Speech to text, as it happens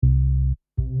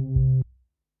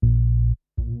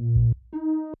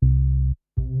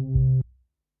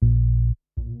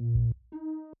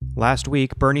Last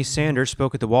week, Bernie Sanders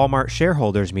spoke at the Walmart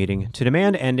shareholders meeting to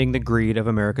demand ending the greed of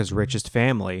America's richest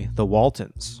family, the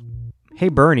Waltons. Hey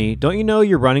Bernie, don't you know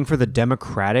you're running for the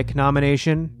Democratic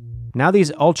nomination? Now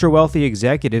these ultra-wealthy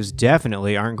executives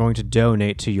definitely aren't going to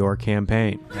donate to your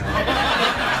campaign.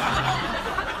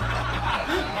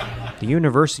 The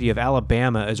University of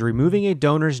Alabama is removing a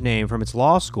donor's name from its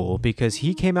law school because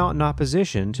he came out in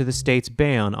opposition to the state's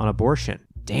ban on abortion.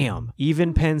 Damn,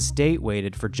 even Penn State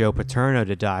waited for Joe Paterno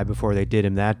to die before they did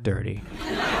him that dirty.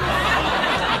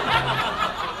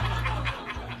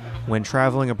 When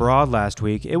traveling abroad last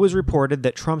week, it was reported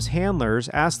that Trump's handlers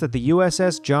asked that the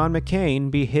USS John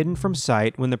McCain be hidden from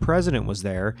sight when the president was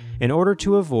there in order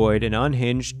to avoid an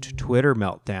unhinged Twitter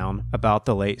meltdown about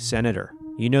the late senator.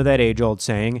 You know that age-old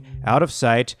saying, out of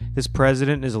sight, this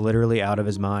president is literally out of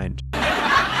his mind.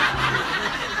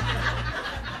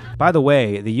 By the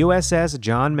way, the USS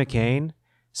John McCain,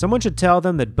 someone should tell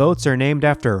them that boats are named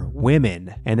after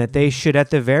women, and that they should at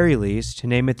the very least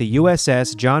name it the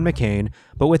USS John McCain,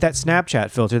 but with that Snapchat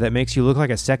filter that makes you look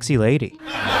like a sexy lady.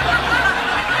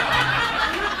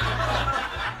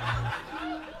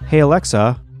 Hey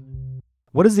Alexa,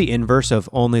 what is the inverse of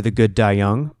only the good die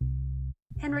young?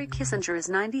 Henry Kissinger is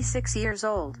 96 years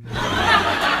old.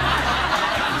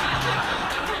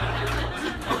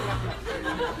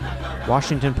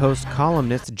 Washington Post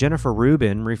columnist Jennifer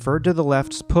Rubin referred to the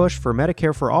left's push for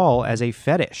Medicare for All as a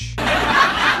fetish. To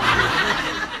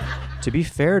be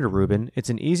fair to Rubin, it's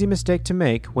an easy mistake to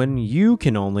make when you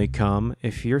can only come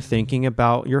if you're thinking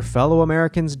about your fellow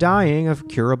Americans dying of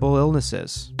curable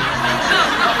illnesses.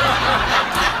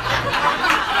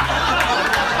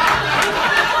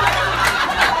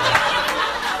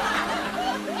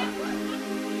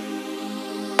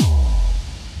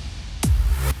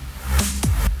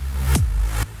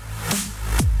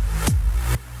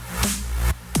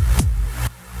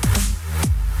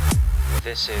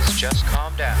 This is Just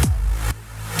Calm Down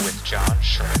with John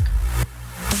Shrek.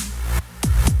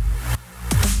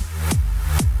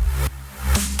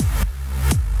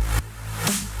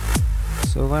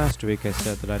 So last week I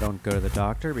said that I don't go to the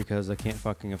doctor because I can't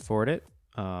fucking afford it.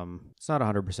 It's not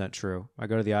 100% true. I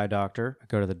go to the eye doctor, I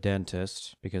go to the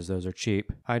dentist because those are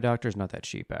cheap. Eye doctor's not that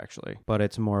cheap actually, but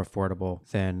it's more affordable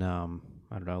than,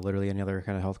 I don't know, literally any other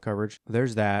kind of health coverage.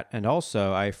 There's that. And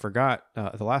also I forgot,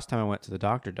 the last time I went to the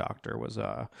doctor was,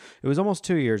 it was almost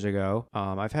 2 years ago.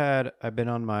 I've been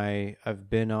on my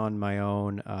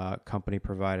own, company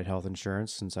provided health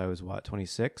insurance since I was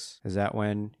 26. Is that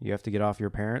when you have to get off your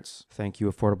parents? Thank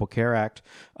you, Affordable Care Act.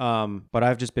 But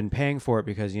I've just been paying for it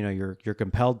because, you know, you're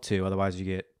compelled to, otherwise you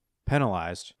get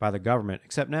penalized by the government,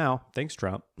 except now, thanks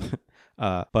Trump.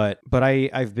 But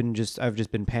I've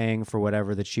just been paying for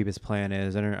whatever the cheapest plan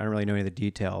is. I don't really know any of the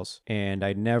details, and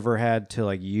I never had to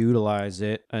like utilize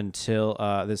it until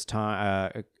this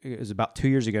time. It was about 2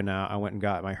 years ago now. I went and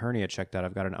got my hernia checked out.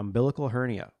 I've got an umbilical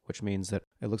hernia, which means that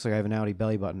it looks like I have an outie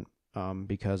belly button.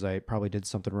 Because I probably did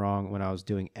something wrong when I was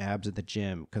doing abs at the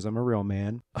gym, because I'm a real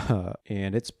man.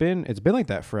 And it's been like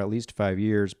that for at least 5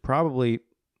 years. Probably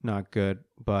not good,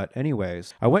 but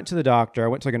anyways, I went to the doctor. I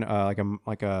went to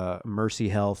like a Mercy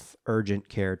Health urgent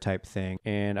care type thing,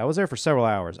 and I was there for several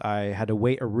hours. I had to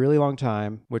wait a really long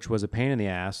time, which was a pain in the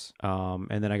ass. And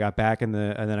then I got back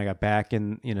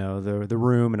in you know the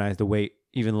room, and I had to wait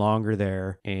even longer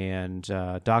there, and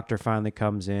doctor finally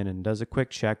comes in and does a quick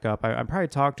checkup. I probably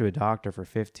talked to a doctor for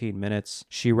 15 minutes.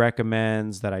 She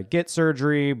recommends that I get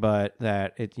surgery, but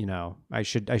that I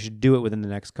should do it within the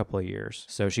next couple of years.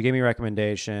 So she gave me a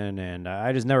recommendation, and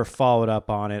I just never followed up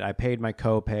on it. I paid my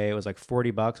copay. It was like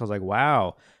 $40. I was like,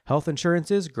 wow, health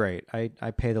insurance is great. I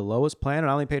pay the lowest plan, and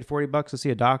I only paid $40 to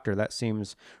see a doctor. That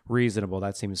seems reasonable.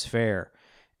 That seems fair.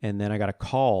 And then I got a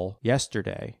call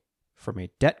yesterday from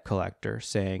a debt collector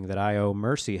saying that I owe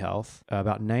Mercy Health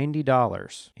about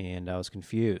 $90, and I was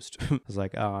confused. I was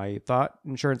like, oh, I thought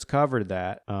insurance covered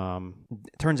that.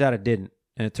 Turns out it didn't,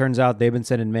 and it turns out they've been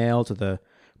sending mail to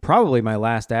probably my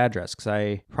last address, because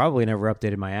I probably never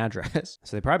updated my address.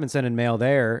 So they've probably been sending mail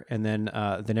there, and then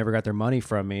they never got their money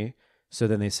from me. So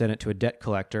then they sent it to a debt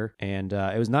collector, and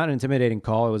it was not an intimidating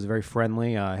call. It was very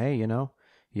friendly. Hey,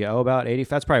 you owe about 80.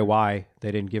 That's probably why they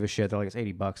didn't give a shit. They're like, it's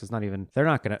 $80. It's not even. They're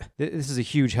not gonna. This is a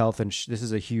huge health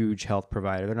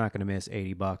provider. They're not gonna miss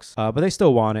 $80. But they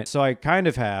still want it. So I kind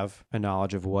of have a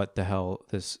knowledge of what the hell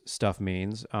this stuff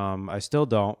means. I still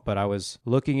don't, but I was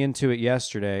looking into it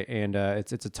yesterday, and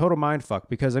it's a total mindfuck,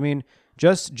 because I mean,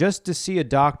 just to see a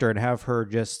doctor and have her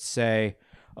just say,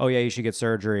 oh yeah, you should get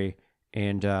surgery,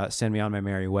 and send me on my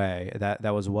merry way.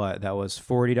 That was what? That was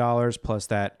 $40 plus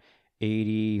that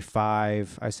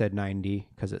 85. I said 90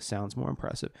 because it sounds more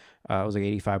impressive. It was like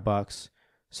 $85.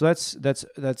 So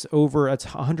that's over, that's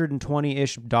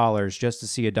 $120-ish just to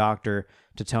see a doctor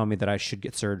to tell me that I should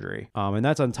get surgery. And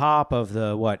that's on top of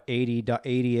the,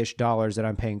 $80-ish that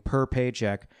I'm paying per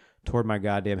paycheck toward my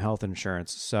goddamn health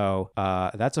insurance. So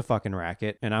that's a fucking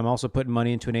racket. And I'm also putting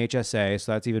money into an HSA,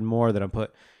 so that's even more that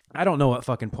I don't know what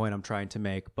fucking point I'm trying to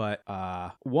make, but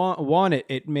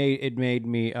it made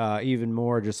me even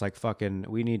more just like fucking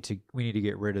we need to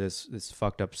get rid of this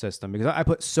fucked up system, because I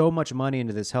put so much money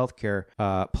into this healthcare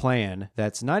plan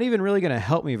that's not even really going to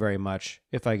help me very much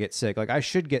if I get sick. Like, I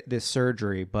should get this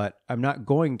surgery, but I'm not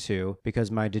going to, because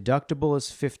my deductible is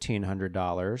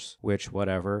 $1,500, which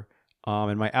whatever.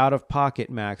 And my out-of-pocket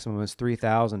maximum is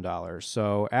 $3,000.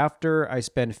 So after I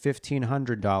spend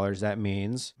 $1,500, that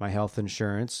means my health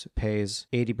insurance pays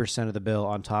 80% of the bill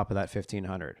on top of that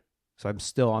 $1,500. So I'm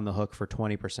still on the hook for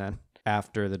 20%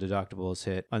 after the deductible is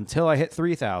hit, until I hit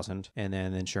 $3,000, and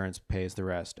then the insurance pays the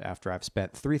rest after I've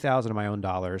spent $3,000 of my own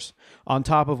dollars on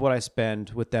top of what I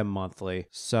spend with them monthly.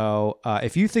 So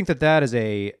if you think that is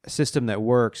a system that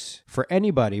works for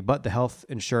anybody but the health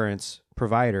insurance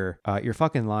provider, you're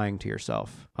fucking lying to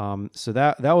yourself. So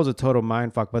that was a total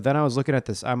mindfuck. But then I was looking at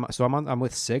this. I'm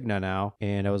with Cigna now,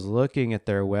 and I was looking at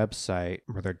their website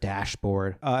or their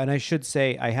dashboard. And I should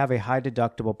say I have a high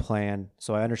deductible plan,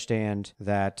 so I understand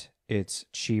that it's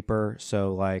cheaper.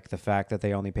 So like the fact that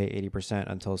they only pay 80%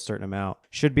 until a certain amount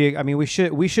should be, I mean, we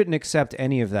shouldn't accept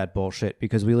any of that bullshit,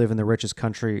 because we live in the richest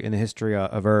country in the history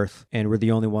of Earth, and we're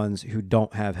the only ones who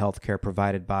don't have healthcare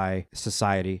provided by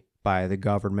society, by the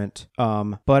government.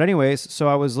 But anyways, so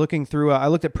I was looking through, I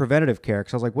looked at preventative care,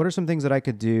 because I was like, what are some things that I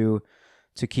could do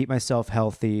to keep myself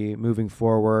healthy moving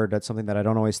forward? That's something that I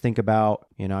don't always think about.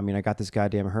 You know, I mean, I got this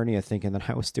goddamn hernia thinking that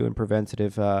I was doing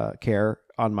preventative care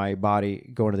on my body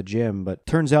going to the gym, but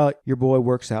turns out your boy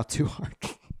works out too hard.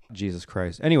 Jesus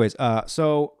Christ. Anyways,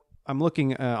 so I'm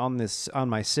looking on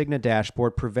my Cigna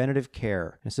dashboard, preventative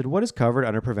care. I said, what is covered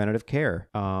under preventative care?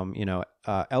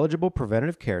 Eligible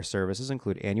preventative care services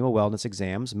include annual wellness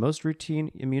exams, most routine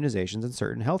immunizations, and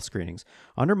certain health screenings.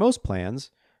 Under most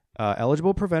plans,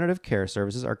 eligible preventative care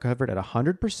services are covered at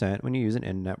 100% when you use an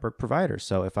in-network provider.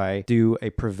 So if I do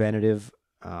a preventative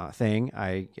thing,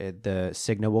 the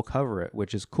Cigna will cover it,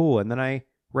 which is cool. And then I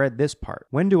read this part.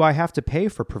 When do I have to pay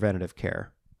for preventative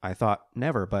care? I thought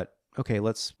never, but okay,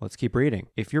 let's keep reading.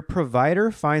 If your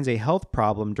provider finds a health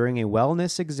problem during a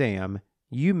wellness exam,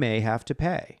 you may have to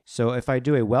pay. So if I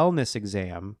do a wellness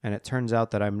exam and it turns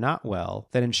out that I'm not well,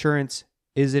 then insurance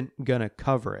isn't going to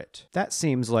cover it. That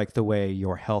seems like the way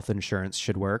your health insurance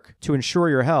should work. To insure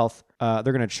your health, they're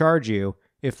going to charge you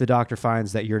if the doctor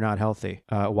finds that you're not healthy.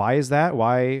 Why is that?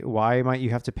 Why might you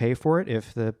have to pay for it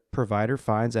if the provider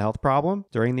finds a health problem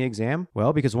during the exam?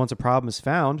 Well, because once a problem is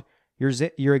found,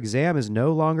 your exam is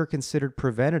no longer considered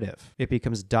preventative. It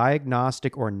becomes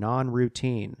diagnostic or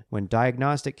non-routine. When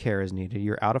diagnostic care is needed,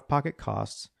 your out-of-pocket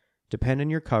costs depend on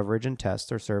your coverage and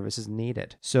tests or services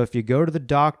needed. So if you go to the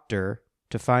doctor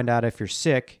to find out if you're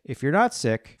sick, if you're not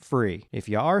sick, free. If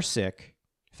you are sick,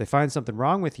 if they find something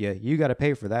wrong with you, you got to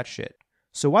pay for that shit.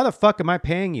 So why the fuck am I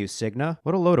paying you, Cigna?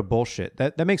 What a load of bullshit.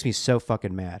 That makes me so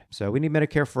fucking mad. So we need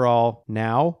Medicare for all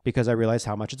now because I realize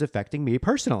how much it's affecting me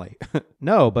personally.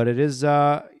 No, but it is,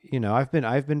 I've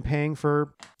been paying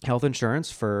for health insurance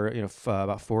for,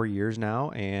 about 4 years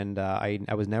now. And I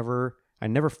never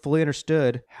fully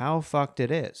understood how fucked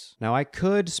it is. Now, I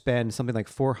could spend something like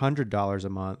 $400 a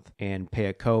month and pay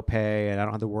a copay, and I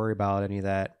don't have to worry about any of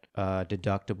that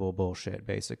deductible bullshit,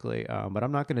 basically. But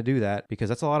I'm not going to do that because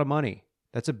that's a lot of money.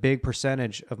 That's a big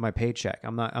percentage of my paycheck.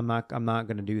 I'm not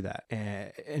going to do that.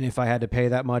 And if I had to pay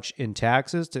that much in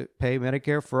taxes to pay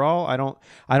Medicare for all, I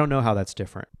don't know how that's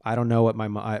different. I don't know what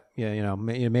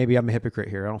maybe I'm a hypocrite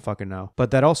here. I don't fucking know.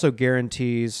 But that also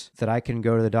guarantees that I can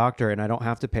go to the doctor and I don't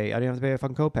have to pay a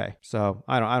fucking copay. So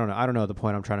I don't know the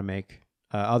point I'm trying to make.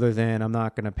 Other than I'm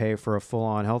not going to pay for a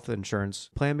full-on health insurance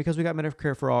plan because we got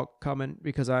Medicare for all coming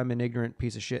because I'm an ignorant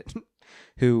piece of shit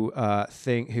who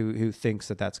thinks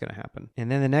that that's going to happen.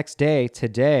 And then the next day,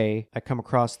 today, I come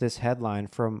across this headline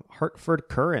from Hartford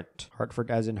Courant. Hartford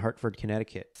as in Hartford,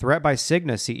 Connecticut. Threat by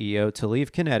Cigna CEO to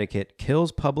leave Connecticut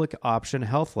kills public option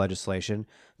health legislation,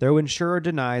 though insurer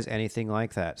denies anything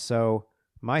like that. So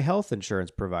my health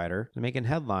insurance provider is making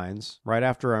headlines right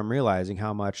after I'm realizing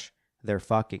how much they're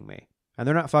fucking me. And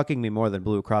they're not fucking me more than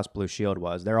Blue Cross Blue Shield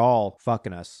was. They're all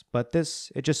fucking us. But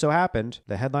it just so happened,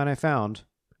 the headline I found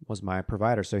was my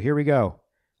provider. So here we go.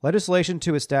 Legislation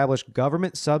to establish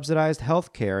government-subsidized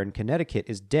health care in Connecticut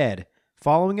is dead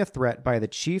following a threat by the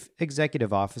chief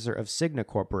executive officer of Cigna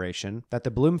Corporation that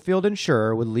the Bloomfield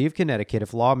insurer would leave Connecticut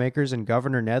if lawmakers and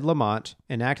Governor Ned Lamont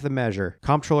enact the measure,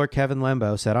 Comptroller Kevin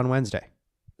Lembo said on Wednesday.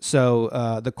 So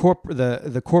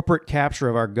the corporate capture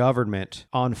of our government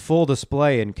on full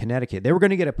display in Connecticut. They were going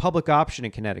to get a public option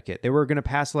in Connecticut. They were going to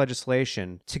pass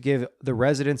legislation to give the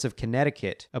residents of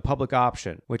Connecticut a public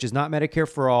option, which is not Medicare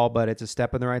for all, but it's a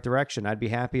step in the right direction. I'd be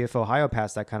happy if Ohio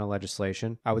passed that kind of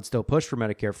legislation. I would still push for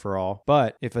Medicare for all.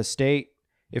 But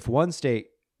if one state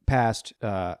passed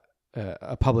a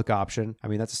public option, I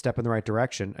mean, that's a step in the right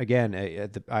direction. Again,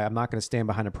 I'm not going to stand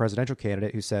behind a presidential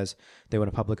candidate who says they want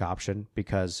a public option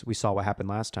because we saw what happened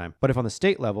last time. But if on the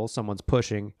state level, someone's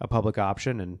pushing a public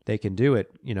option and they can do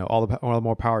it, all the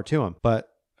more power to them. But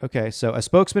okay, so a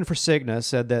spokesman for Cigna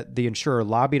said that the insurer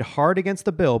lobbied hard against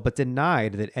the bill, but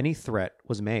denied that any threat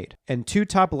was made. And two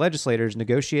top legislators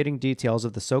negotiating details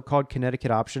of the so-called Connecticut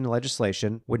option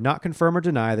legislation would not confirm or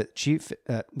deny that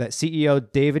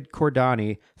CEO David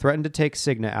Cordani threatened to take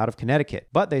Cigna out of Connecticut.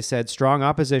 But they said strong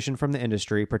opposition from the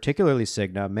industry, particularly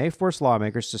Cigna, may force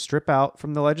lawmakers to strip out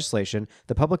from the legislation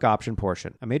the public option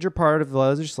portion, a major part of the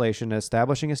legislation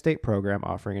establishing a state program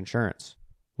offering insurance.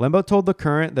 Lembo told The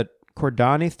Current that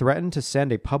Cordani threatened to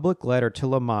send a public letter to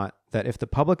Lamont that if the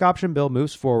public option bill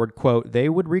moves forward, quote, they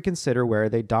would reconsider where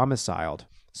they domiciled.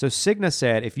 So Cigna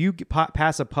said, if you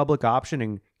pass a public option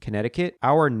in Connecticut,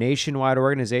 our nationwide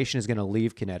organization is going to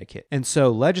leave Connecticut. And so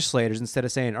legislators, instead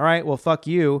of saying, all right, well, fuck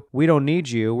you, we don't need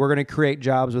you, we're going to create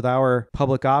jobs with our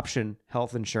public option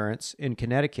health insurance in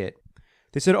Connecticut.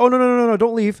 They said, oh, no,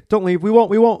 don't leave. We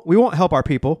won't help our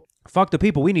people. Fuck the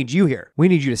people. We need you here. We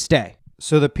need you to stay.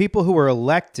 So the people who were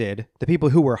elected, the people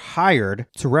who were hired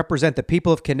to represent the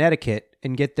people of Connecticut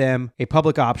and get them a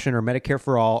public option or Medicare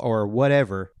for all or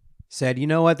whatever, said, you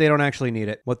know what? They don't actually need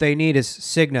it. What they need is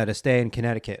Cigna to stay in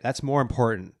Connecticut. That's more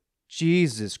important.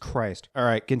 Jesus Christ. All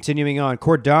right, continuing on.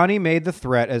 Cordani made the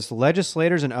threat as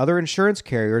legislators and other insurance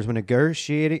carriers were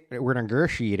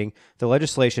negotiating the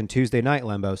legislation Tuesday night,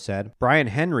 Lembo said. Brian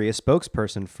Henry, a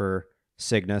spokesperson for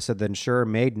Cigna, said the insurer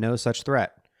made no such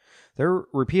threat. They're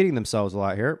repeating themselves a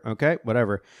lot here. Okay,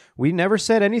 whatever. We never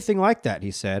said anything like that,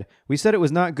 he said. We said it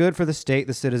was not good for the state,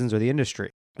 the citizens, or the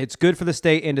industry. It's good for the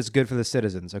state and it's good for the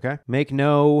citizens, okay? Make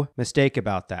no mistake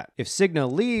about that. If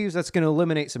Cigna leaves, that's going to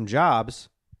eliminate some jobs.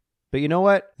 But you know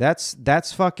what?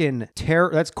 That's fucking terror.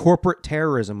 That's corporate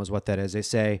terrorism is what that is. They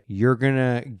say, you're going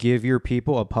to give your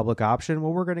people a public option?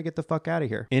 Well, we're going to get the fuck out of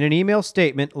here. In an email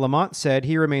statement, Lamont said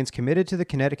he remains committed to the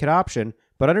Connecticut option,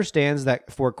 but understands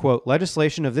that for, quote,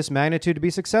 legislation of this magnitude to be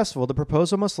successful, the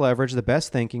proposal must leverage the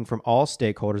best thinking from all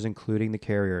stakeholders, including the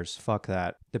carriers. Fuck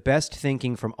that. The best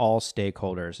thinking from all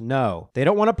stakeholders. No. They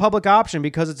don't want a public option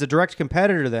because it's a direct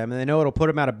competitor to them and they know it'll put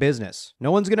them out of business. No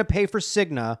one's going to pay for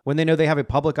Cigna when they know they have a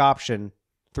public option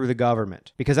through the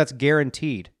government because that's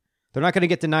guaranteed. They're not going to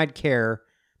get denied care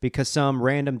because some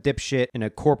random dipshit in a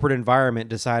corporate environment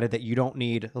decided that you don't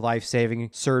need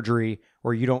life-saving surgery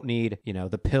or you don't need,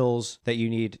 the pills that you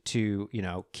need to,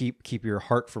 keep your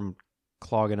heart from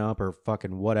clogging up or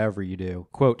fucking whatever you do.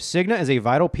 Quote, Cigna is a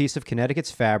vital piece of Connecticut's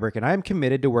fabric, and I am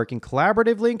committed to working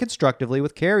collaboratively and constructively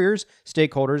with carriers,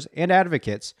 stakeholders, and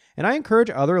advocates, and I encourage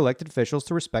other elected officials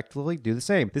to respectfully do the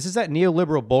same. This is that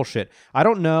neoliberal bullshit. I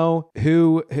don't know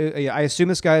who I assume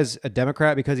this guy is a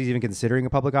Democrat because he's even considering a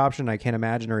public option. I can't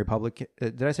imagine a Republican.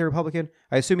 Did I say Republican?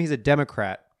 I assume he's a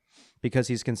Democrat because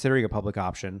he's considering a public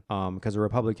option, because a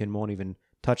Republican won't even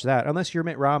touch that unless you're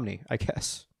Mitt Romney, I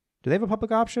guess. Do they have a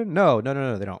public option? No, they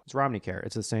don't. It's Romney Care.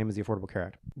 It's the same as the Affordable Care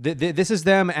Act. This is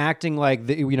them acting like,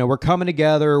 we're coming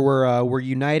together, we're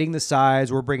uniting the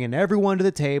sides, we're bringing everyone to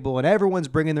the table, and everyone's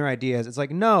bringing their ideas. It's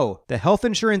like, no, the health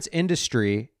insurance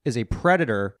industry is a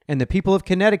predator, and the people of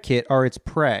Connecticut are its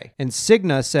prey. And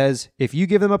Cigna says, if you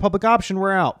give them a public option,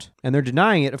 we're out. And they're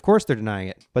denying it. Of course they're denying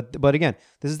it. But again,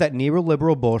 this is that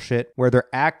neoliberal bullshit where they're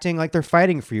acting like they're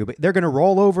fighting for you, but they're going to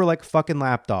roll over like fucking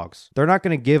lapdogs. They're not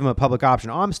going to give them a public option.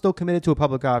 Oh, I'm still committed to a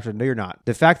public option. No, you're not.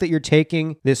 The fact that you're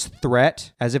taking this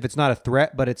threat as if it's not a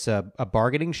threat, but it's a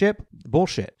bargaining chip,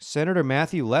 bullshit. Senator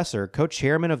Matthew Lesser,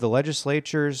 co-chairman of the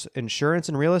legislature's Insurance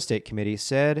and Real Estate Committee,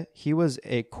 said he was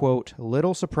a, quote,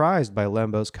 little surprised by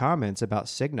Lembo's comments about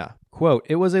Cigna. Quote,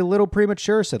 it was a little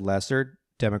premature, said Lesser,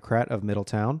 Democrat of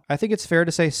Middletown. I think it's fair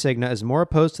to say Cigna is more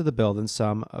opposed to the bill than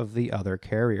some of the other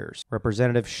carriers.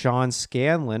 Representative Sean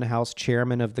Scanlon, House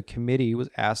chairman of the committee, was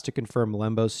asked to confirm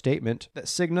Lembo's statement that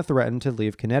Cigna threatened to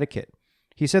leave Connecticut.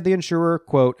 He said the insurer,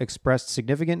 quote, expressed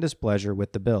significant displeasure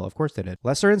with the bill. Of course they did.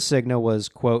 Lesser and Cigna was,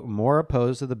 quote, more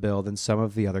opposed to the bill than some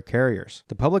of the other carriers.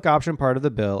 The public option part of the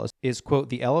bill is, quote,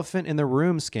 the elephant in the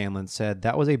room, Scanlon said.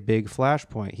 That was a big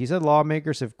flashpoint. He said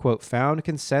lawmakers have, quote, found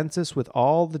consensus with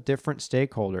all the different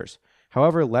stakeholders.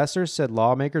 However, Lesser said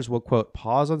lawmakers will, quote,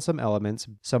 pause on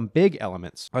some big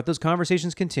elements. Let those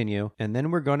conversations continue, and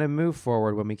then we're going to move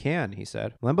forward when we can, he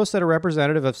said. Lembo said a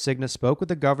representative of Cigna spoke with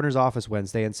the governor's office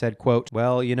Wednesday and said, quote,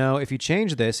 well, if you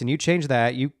change this and you change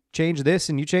that, you change this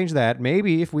and you change that,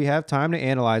 maybe if we have time to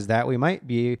analyze that, we might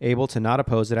be able to not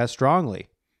oppose it as strongly.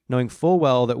 Knowing full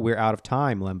well that we're out of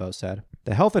time, Lembo said.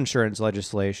 The health insurance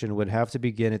legislation would have to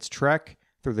begin its trek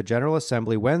through the General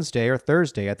Assembly Wednesday or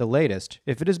Thursday at the latest,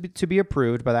 if it is to be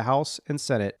approved by the House and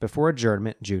Senate before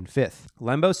adjournment June 5th.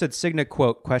 Lembo said Cigna,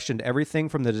 quote, questioned everything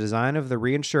from the design of the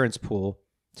reinsurance pool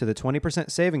to the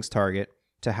 20% savings target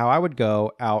to how I would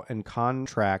go out and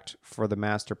contract for the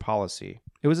master policy.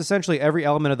 It was essentially every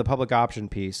element of the public option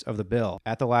piece of the bill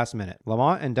at the last minute.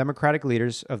 Lamont and Democratic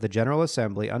leaders of the General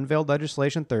Assembly unveiled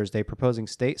legislation Thursday proposing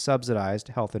state-subsidized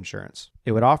health insurance.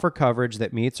 It would offer coverage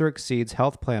that meets or exceeds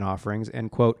health plan offerings and,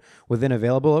 quote, within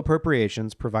available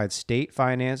appropriations, provide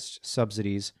state-financed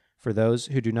subsidies for those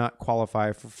who do not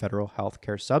qualify for federal health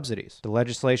care subsidies. The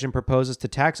legislation proposes to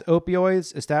tax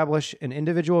opioids, establish an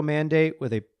individual mandate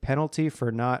with a penalty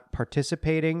for not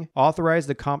participating, authorize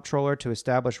the comptroller to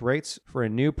establish rates for a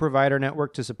new provider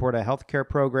network to support a health care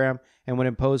program, and would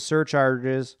impose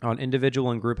surcharges on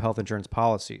individual and group health insurance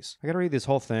policies. I gotta read this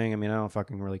whole thing. I don't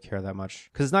fucking really care that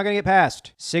much because it's not gonna get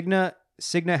passed.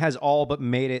 Cigna has all but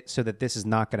made it so that this is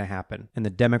not going to happen, and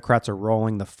the Democrats are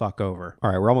rolling the fuck over.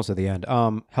 All right, we're almost at the end.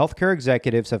 Healthcare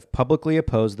executives have publicly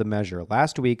opposed the measure.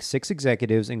 Last week, 6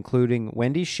 executives, including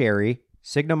Wendy Sherry,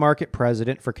 Cigna Market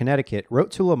President for Connecticut, wrote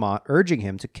to Lamont urging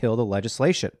him to kill the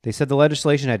legislation. They said the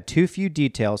legislation had too few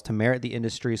details to merit the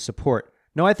industry's support.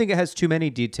 No, I think it has too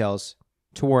many details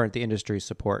to warrant the industry's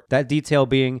support. That detail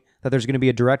being that there's going to be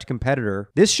a direct competitor.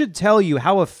 This should tell you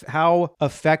how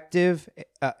effective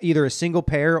either a single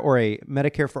payer or a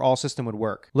Medicare for all system would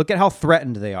work. Look at how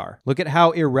threatened they are. Look at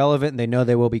how irrelevant they know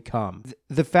they will become.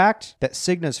 The fact that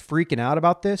Cigna's freaking out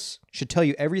about this should tell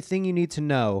you everything you need to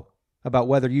know about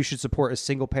whether you should support a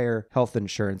single payer health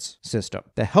insurance system.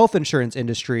 The health insurance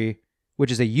industry,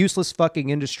 which is a useless fucking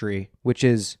industry, which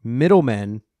is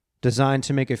middlemen designed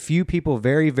to make a few people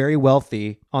very, very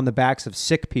wealthy on the backs of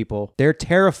sick people. They're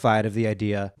terrified of the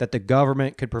idea that the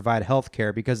government could provide health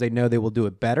care because they know they will do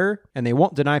it better and they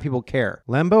won't deny people care.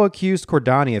 Lembo accused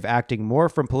Cordani of acting more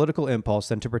from political impulse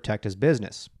than to protect his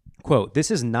business. Quote,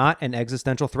 this is not an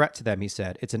existential threat to them, he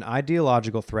said. It's an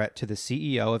ideological threat to the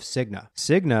CEO of Cigna.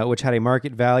 Cigna, which had a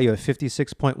market value of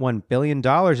 $56.1 billion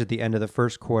at the end of the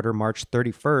first quarter, March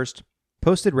 31st,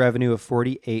 posted revenue of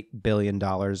 $48 billion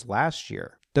last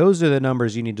year. Those are the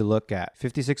numbers you need to look at.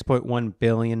 $56.1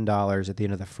 billion at the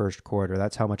end of the first quarter.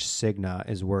 That's how much Cigna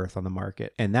is worth on the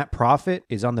market. And that profit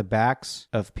is on the backs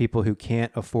of people who can't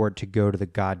afford to go to the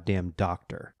goddamn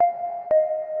doctor.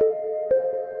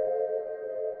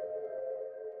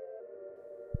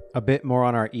 A bit more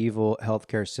on our evil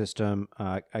healthcare system.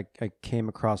 I came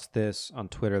across this on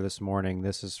Twitter this morning.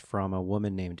 This is from a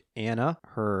woman named Anna.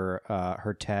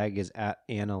 Her tag is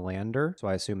 @AnnaLander, so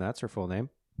I assume that's her full name.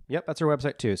 Yep, that's her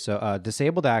website too. So,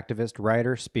 disabled activist,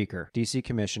 writer, speaker, DC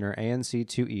Commissioner,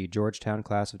 ANC2E, Georgetown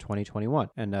class of 2021.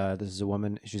 And this is a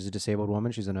woman. She's a disabled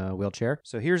woman. She's in a wheelchair.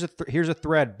 So here's a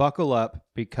thread. Buckle up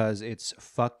because it's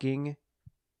fucking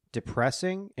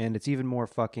depressing and it's even more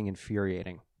fucking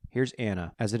infuriating. Here's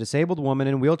Anna. As a disabled woman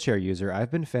and wheelchair user,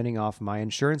 I've been fending off my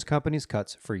insurance company's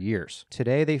cuts for years.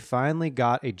 Today, they finally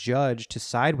got a judge to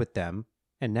side with them,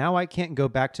 and now I can't go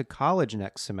back to college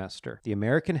next semester. The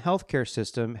American healthcare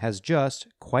system has just,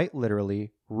 quite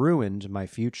literally, ruined my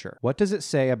future. What does it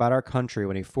say about our country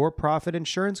when a for-profit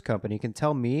insurance company can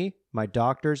tell me, my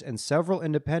doctors, and several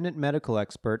independent medical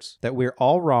experts that we're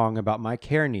all wrong about my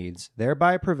care needs,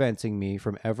 thereby preventing me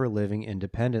from ever living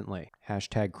independently?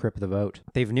 #Crip the vote.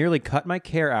 They've nearly cut my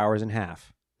care hours in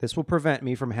half. This will prevent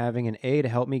me from having an aide to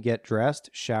help me get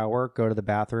dressed, shower, go to the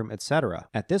bathroom, etc.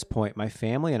 At this point, my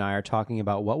family and I are talking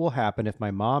about what will happen if my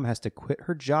mom has to quit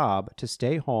her job to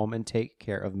stay home and take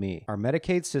care of me. Our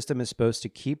Medicaid system is supposed to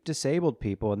keep disabled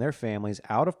people and their families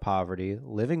out of poverty,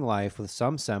 living life with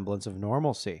some semblance of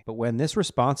normalcy. But when this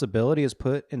responsibility is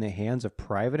put in the hands of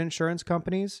private insurance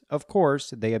companies, of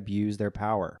course, they abuse their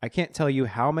power. I can't tell you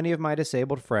how many of my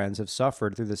disabled friends have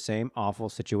suffered through the same awful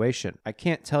situation. I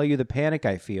can't tell you the panic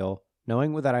I feel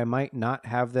knowing that I might not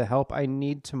have the help I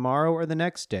need tomorrow or the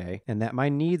next day, and that my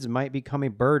needs might become a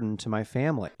burden to my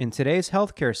family. In today's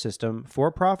healthcare system,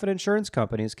 for-profit insurance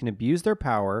companies can abuse their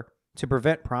power to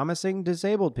prevent promising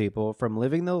disabled people from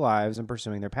living their lives and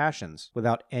pursuing their passions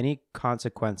without any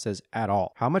consequences at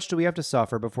all. How much do we have to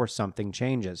suffer before something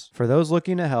changes? For those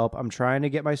looking to help, I'm trying to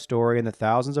get my story and the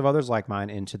thousands of others like mine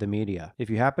into the media. If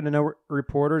you happen to know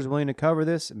reporters willing to cover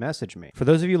this, message me. For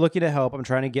those of you looking to help, I'm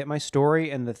trying to get my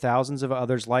story and the thousands of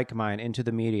others like mine into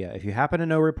the media. If you happen to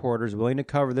know reporters willing to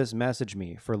cover this, message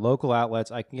me. For local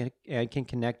outlets, I can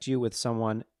connect you with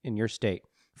someone in your state.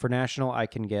 For national, I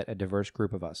can get a diverse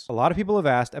group of us. A lot of people have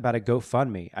asked about a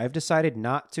GoFundMe. I've decided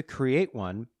not to create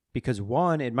one because,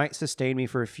 one, it might sustain me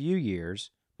for a few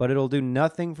years, but it'll do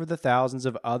nothing for the thousands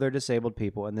of other disabled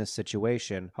people in this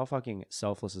situation. How fucking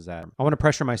selfless is that? I want to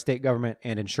pressure my state government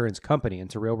and insurance company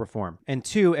into real reform. And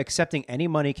two, accepting any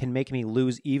money can make me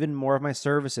lose even more of my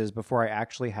services before I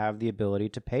actually have the ability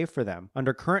to pay for them.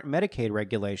 Under current Medicaid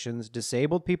regulations,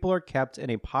 disabled people are kept in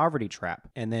a poverty trap.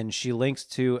 And then she links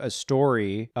to a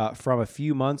story from a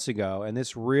few months ago, and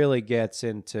this really gets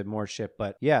into more shit.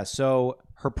 But yeah, so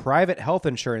her private health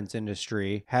insurance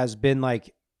industry has been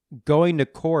like going to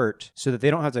court so that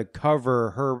they don't have to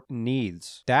cover her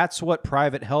needs. That's what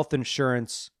private health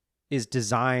insurance is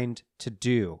designed to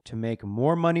do, to make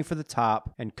more money for the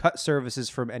top and cut services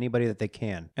from anybody that they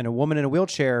can. And a woman in a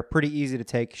wheelchair, pretty easy to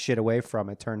take shit away from,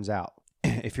 it turns out,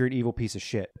 if you're an evil piece of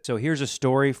shit. So here's a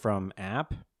story from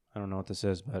App. I don't know what this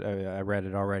is, but I read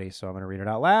it already, so I'm going to read it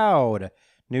out loud.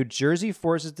 New Jersey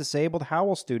forces disabled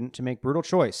Howell student to make brutal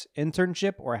choice,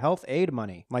 internship or health aid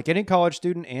money. Like any college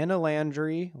student, Anna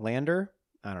Landre, Landre,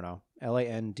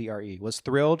 was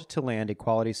thrilled to land a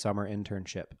quality summer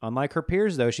internship. Unlike her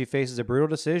peers, though, she faces a brutal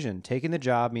decision. Taking the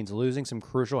job means losing some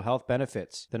crucial health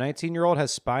benefits. The 19-year-old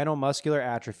has spinal muscular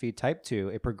atrophy type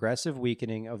 2, a progressive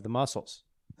weakening of the muscles.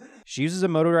 She uses a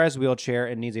motorized wheelchair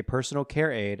and needs a personal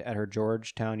care aide at her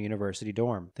Georgetown University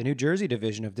dorm. The New Jersey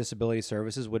Division of Disability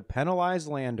Services would penalize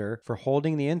Lander for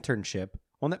holding the internship,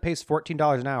 one that pays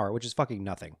 $14 an hour, which is fucking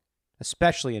nothing,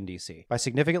 especially in D.C., by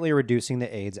significantly reducing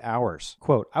the aide's hours.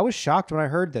 Quote, I was shocked when I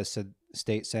heard this, said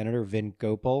State Senator Vin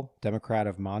Gopal, Democrat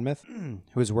of Monmouth,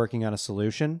 who is working on a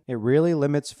solution. It really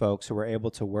limits folks who are able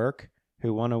to work,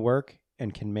 who want to work,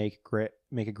 and can make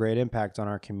a great impact on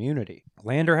our community.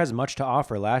 Lander has much to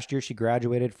offer. Last year, she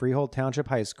graduated Freehold Township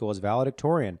High School as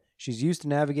valedictorian. She's used to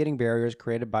navigating barriers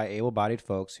created by able-bodied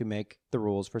folks who make the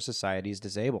rules for society's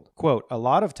disabled. Quote, a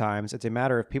lot of times, it's a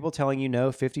matter of people telling you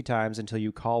no 50 times until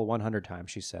you call 100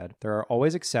 times, she said. There are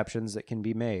always exceptions that can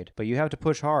be made, but you have to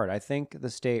push hard. I think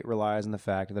the state relies on the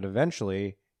fact that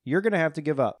eventually, you're going to have to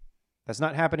give up. That's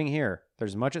not happening here.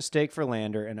 There's much at stake for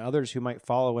Lander and others who might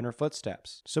follow in her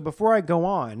footsteps. So before I go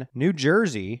on, New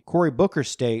Jersey, Cory Booker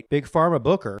State, Big Pharma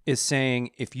Booker, is saying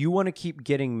if you want to keep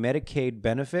getting Medicaid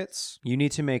benefits, you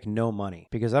need to make no money.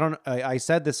 Because I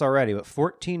said this already, but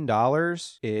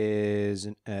 $14 is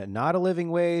not a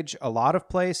living wage a lot of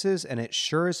places, and it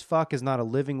sure as fuck is not a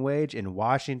living wage in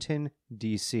Washington,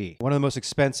 D.C. One of the most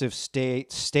expensive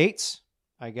states.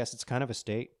 I guess it's kind of a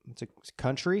state. It's a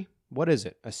country. What is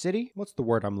it? A city? What's the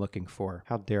word I'm looking for?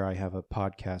 How dare I have a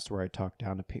podcast where I talk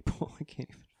down to people? I can't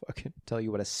even fucking tell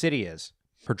you what a city is.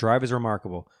 Her drive is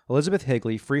remarkable. Elizabeth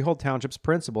Higley, Freehold Township's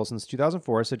principal since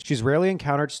 2004, said she's rarely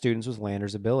encountered students with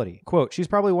Lander's ability. Quote, she's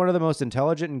probably one of the most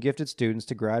intelligent and gifted students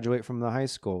to graduate from the high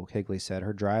school, Higley said.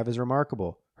 Her drive is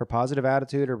remarkable. Her positive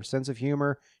attitude, her sense of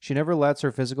humor, she never lets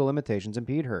her physical limitations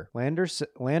impede her.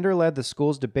 Lander led the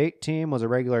school's debate team, was a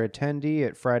regular attendee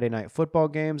at Friday night football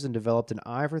games, and developed an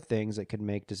eye for things that could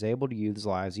make disabled youth's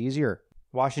lives easier.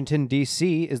 Washington,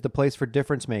 D.C. is the place for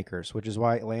difference makers, which is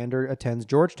why Lander attends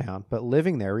Georgetown, but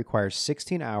living there requires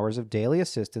 16 hours of daily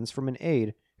assistance from an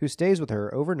aide who stays with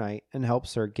her overnight and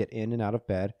helps her get in and out of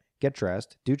bed, get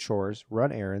dressed, do chores,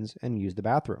 run errands, and use the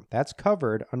bathroom. That's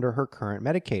covered under her current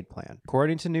Medicaid plan.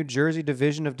 According to New Jersey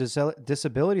Division of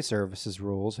Disability Services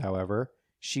rules, however,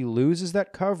 she loses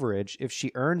that coverage if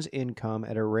she earns income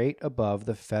at a rate above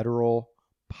the federal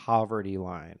poverty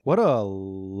line. What a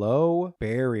low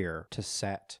barrier to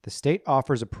set. The state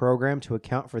offers a program to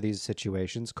account for these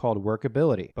situations called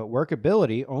workability, but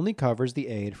workability only covers the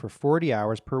aid for 40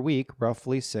 hours per week,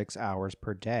 roughly 6 hours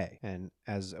per day. And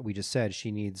as we just said,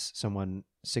 she needs someone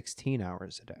 16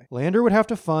 hours a day. Lander would have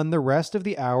to fund the rest of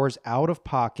the hours out of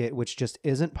pocket, which just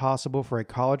isn't possible for a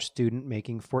college student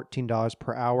making $14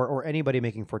 per hour or anybody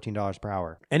making $14 per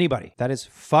hour. Anybody. That is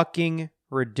fucking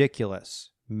ridiculous.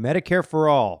 Medicare for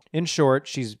all. In short,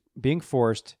 she's being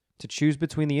forced to choose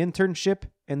between the internship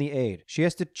and the aide. She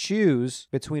has to choose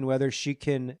between whether she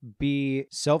can be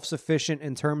self-sufficient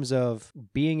in terms of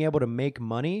being able to make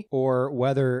money or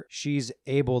whether she's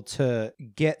able to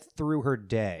get through her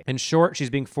day. In short, she's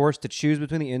being forced to choose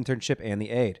between the internship and the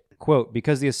aide. Quote,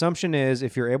 because the assumption is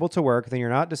if you're able to work, then you're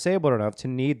not disabled enough to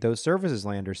need those services,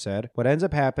 Lander said. What ends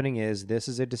up happening is this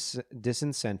is a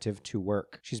disincentive to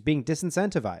work. She's being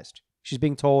disincentivized. She's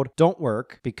being told, don't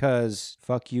work because,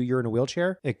 fuck you, you're in a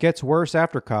wheelchair. It gets worse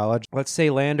after college. Let's say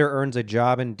Lander earns a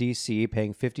job in D.C.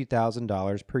 paying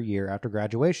 $50,000 per year after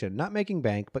graduation, not making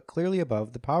bank, but clearly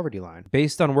above the poverty line.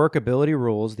 Based on workability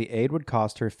rules, the aid would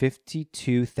cost her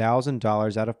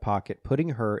 $52,000 out of pocket, putting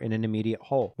her in an immediate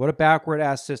hole. What a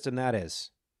backward-ass system that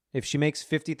is. If she makes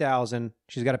 $50,000,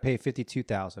 she's got to pay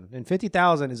 $52,000. And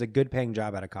 $50,000 is a good paying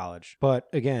job out of college. But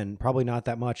again, probably not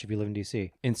that much if you live in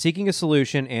DC. In seeking a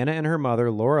solution, Anna and her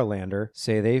mother, Laura Lander,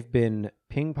 say they've been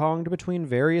ping-ponged between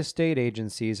various state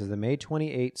agencies as the May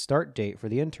 28 start date for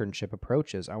the internship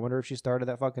approaches. I wonder if she started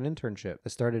that fucking internship.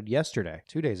 It started yesterday,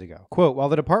 2 days ago. Quote, while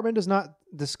the department does not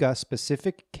discuss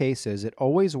specific cases, it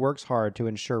always works hard to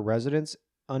ensure residents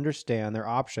understand their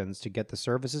options to get the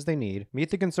services they need, meet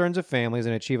the concerns of families,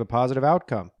 and achieve a positive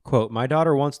outcome. Quote, my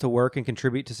daughter wants to work and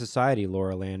contribute to society,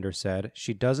 Laura Lander said.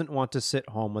 She doesn't want to sit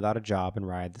home without a job and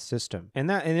ride the system. And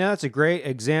that's a great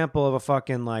example of a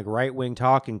fucking like right-wing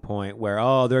talking point where,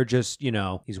 oh, they're just,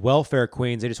 these welfare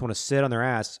queens, they just want to sit on their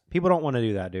ass. People don't want to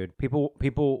do that, dude.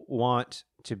 People want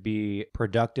to be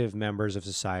productive members of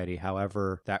society,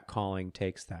 however that calling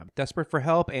takes them. Desperate for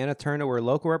help, Anna turned to her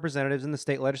local representatives in the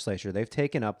state legislature. They've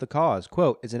taken up the cause.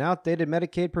 Quote, it's an outdated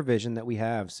Medicaid provision that we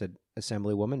have, said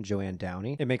Assemblywoman Joanne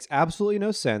Downey. It makes absolutely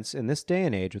no sense in this day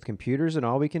and age with computers and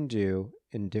all we can do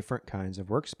in different kinds of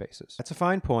workspaces. That's a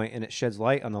fine point, and it sheds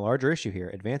light on the larger issue here.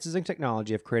 Advances in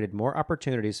technology have created more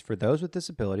opportunities for those with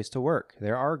disabilities to work.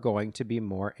 There are going to be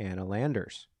more Anna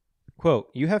Landers.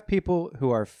 Quote, you have people who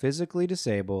are physically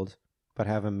disabled but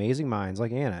have amazing minds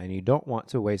like Anna, and you don't want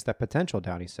to waste that potential,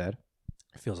 Downey said.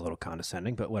 It feels a little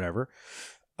condescending, but whatever.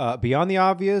 Beyond the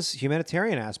obvious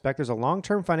humanitarian aspect, there's a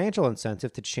long-term financial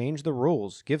incentive to change the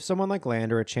rules. Give someone like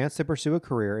Lander a chance to pursue a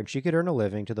career and she could earn a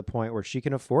living to the point where she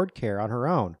can afford care on her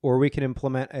own. Or we can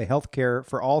implement a healthcare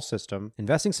for all system.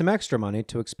 Investing some extra money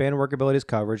to expand Workability's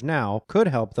coverage now could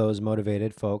help those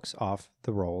motivated folks off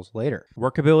the rolls later.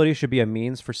 Workability should be a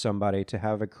means for somebody to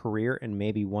have a career and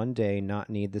maybe one day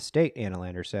not need the state, Anna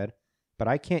Lander said. But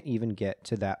I can't even get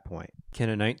to that point. Can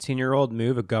a 19-year-old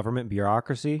move a government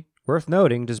bureaucracy? Worth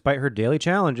noting, despite her daily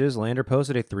challenges, Lander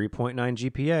posted a 3.9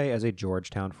 GPA as a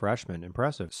Georgetown freshman.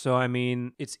 Impressive. So, I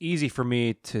mean, it's easy for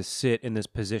me to sit in this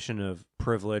position of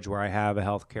privilege where I have a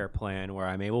healthcare plan, where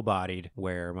I'm able-bodied,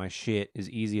 where my shit is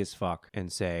easy as fuck,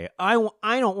 and say, I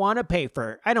don't want to pay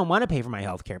for my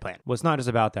healthcare plan. Well, it's not just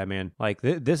about that, man. Like,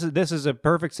 this is a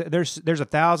perfect... There's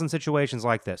 1,000 situations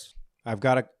like this. I've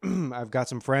got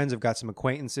some friends, I've got some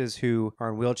acquaintances who are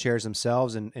in wheelchairs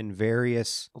themselves and in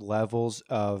various levels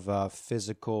of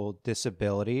physical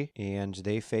disability, and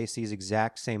they face these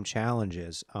exact same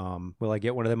challenges. Will I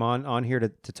get one of them on here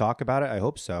to talk about it? I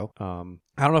hope so.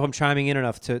 I don't know if I'm chiming in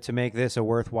enough to make this a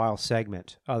worthwhile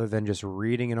segment other than just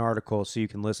reading an article so you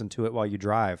can listen to it while you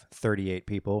drive. 38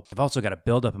 people. I've also got a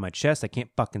buildup in my chest. I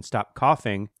can't fucking stop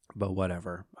coughing. But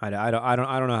whatever. I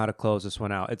don't know how to close this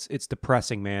one out. It's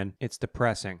depressing, man. It's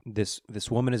depressing.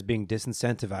 This woman is being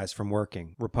disincentivized from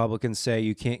working. Republicans say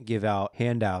you can't give out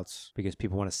handouts because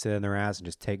people want to sit in their ass and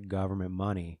just take government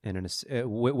money,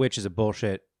 which is a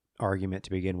bullshit argument to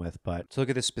begin with. But to look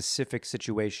at this specific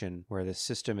situation where the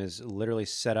system is literally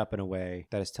set up in a way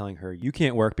that is telling her you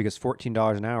can't work because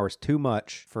 $14 an hour is too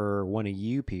much for one of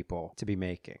you people to be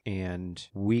making, and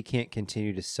we can't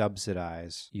continue to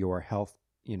subsidize your health,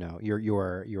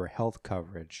 your health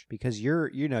coverage because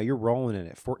you're rolling in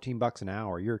it $14 an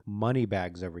hour. You're money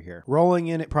bags over here. Rolling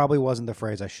in it probably wasn't the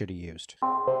phrase I should have used.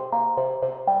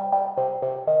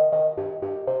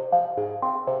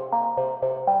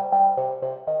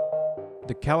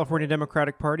 The California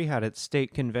Democratic Party had its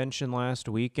state convention last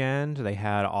weekend. They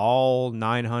had all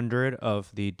 900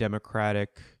 of the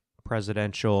Democratic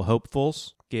presidential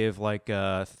hopefuls give like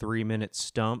a 3-minute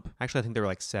stump. Actually, I think they were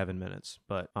like 7 minutes,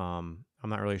 but I'm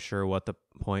not really sure what the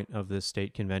point of this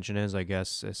state convention is. I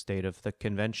guess a state of the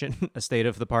convention, a state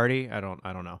of the party. I don't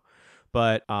know.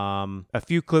 But a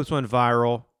few clips went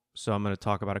viral, so I'm going to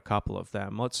talk about a couple of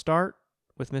them. Let's start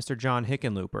with Mr. John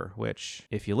Hickenlooper, which,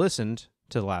 if you listened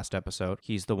to the last episode,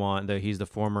 he's the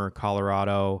former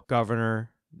Colorado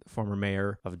governor former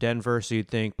mayor of Denver. So you'd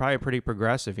think probably pretty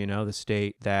progressive, the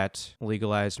state that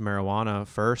legalized marijuana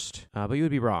first. But you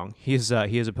would be wrong. He has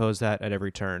opposed that at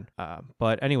every turn.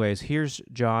 But anyways, here's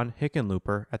John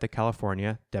Hickenlooper at the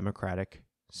California Democratic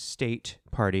State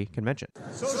Party Convention.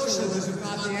 Socialism is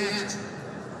not the answer.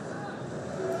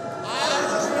 I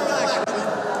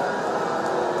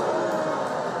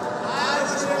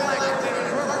was reelected in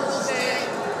a purple state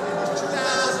in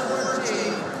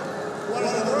 2014, one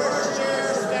of the worst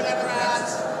years for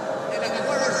Democrats in a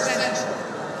quarter century.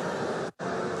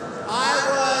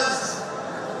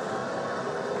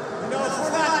 If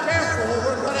we're not careful,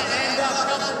 we're going to end up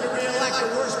helping to reelect the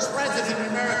worst president in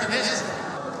American history.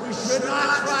 We should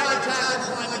not try to tackle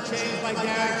climate change by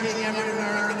guaranteeing every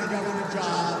American a government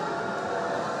job.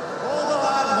 Hold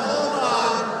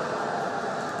on.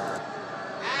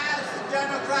 As the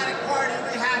Democratic Party,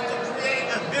 we have to create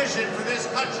a vision for this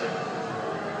country.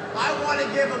 I want to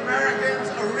give Americans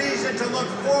a reason to look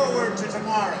forward to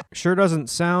tomorrow. Sure doesn't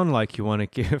sound like you want to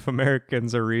give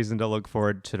Americans a reason to look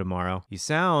forward to tomorrow. You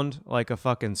sound like a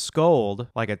fucking scold,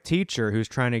 like a teacher who's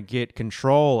trying to get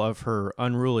control of her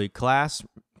unruly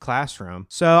classroom.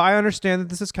 So I understand that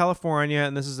this is California,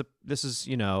 and this is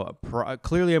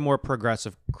clearly a more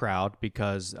progressive crowd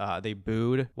because they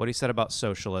booed what he said about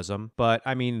socialism. But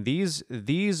I mean, these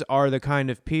are the kind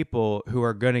of people who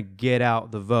are going to get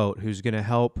out the vote, who's going to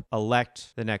help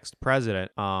elect the next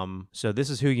president. So this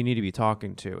is who you need to be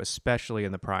talking to, especially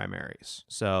in the primaries.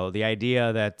 So the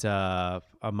idea that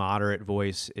a moderate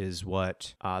voice is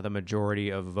what the majority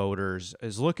of voters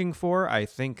is looking for, I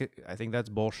think that's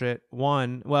bullshit.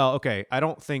 I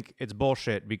don't think it's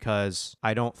bullshit because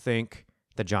I don't think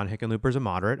that John Hickenlooper is a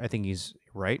moderate. I think he's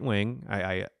right wing.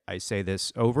 I say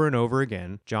this over and over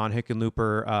again. John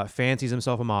Hickenlooper fancies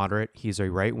himself a moderate. He's a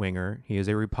right winger. He is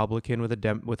a Republican with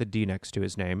a D next to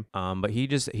his name. But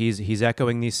he's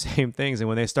echoing these same things. And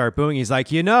when they start booing, he's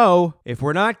like, if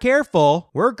we're not careful,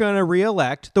 we're gonna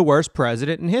reelect the worst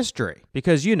president in history.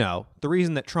 Because the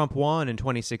reason that Trump won in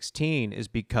 2016 is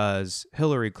because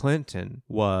Hillary Clinton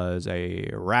was a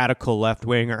radical left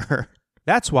winger.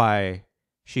 That's why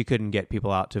she couldn't get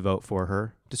people out to vote for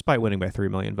her, despite winning by 3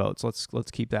 million votes.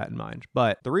 Let's keep that in mind.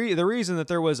 But the reason that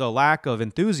there was a lack of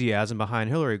enthusiasm behind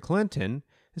Hillary Clinton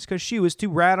is because she was too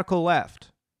radical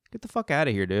left. Get the fuck out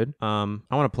of here, dude. I want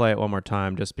to play it one more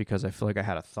time just because I feel like I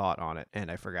had a thought on it and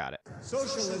I forgot it.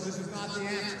 Socialism is not the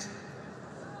answer.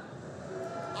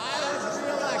 I was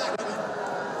reelected.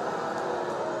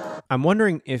 I'm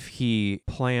wondering if he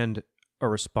planned a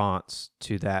response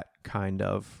to that kind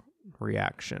of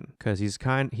reaction, because he's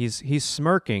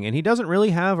smirking and he doesn't really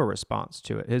have a response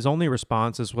to it. His only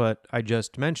response is what I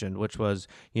just mentioned, which was,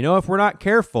 if we're not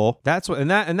careful, that's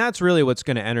really what's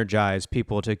going to energize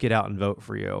people to get out and vote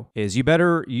for you. Is you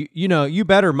better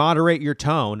moderate your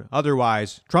tone,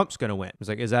 otherwise Trump's going to win. It's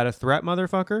like, is that a threat,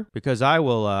 motherfucker? Because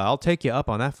I'll take you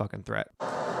up on that fucking threat.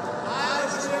 I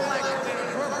was reelected in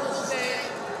a purple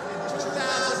state in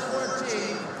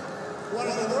 2014, one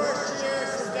of the worst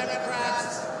years for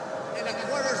Democrats in a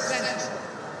quarter century.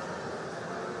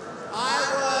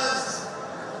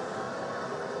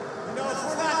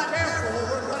 If we're not careful,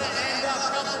 we're going to end up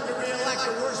helping to reelect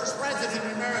the worst president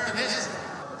in American history.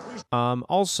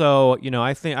 Also,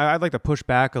 I think I'd like to push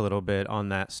back a little bit on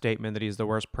that statement that he's the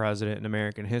worst president in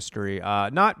American history.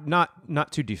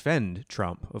 Not to defend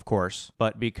Trump, of course,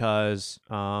 but because,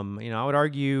 I would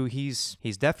argue he's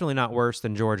definitely not worse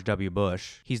than George W.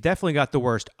 Bush. He's definitely got the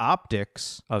worst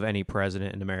optics of any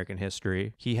president in American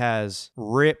history. He has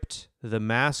ripped the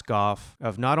mask off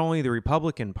of not only the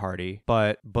Republican Party,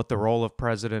 but the role of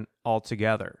president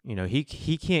altogether.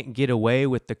 He can't get away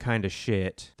with the kind of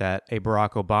shit that a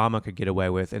Barack Obama could get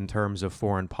away with in terms of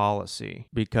foreign policy,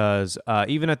 because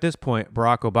even at this point,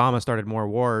 Barack Obama started more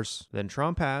wars than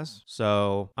Trump has.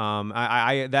 So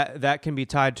that can be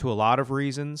tied to a lot of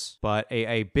reasons, but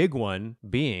a big one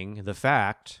being the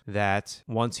fact that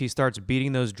once he starts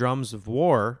beating those drums of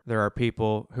war, there are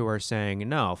people who are saying,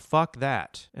 no, fuck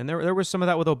that. And there was some of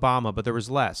that with Obama, but there was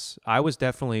less. I was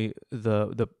definitely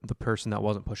the person that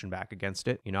wasn't pushing back against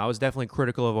it. I was definitely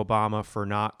critical of Obama for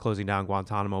not closing down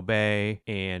Guantanamo Bay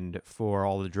and for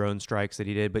all the drone strikes that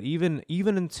he did. But even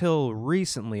until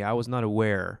recently, I was not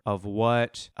aware of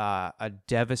what a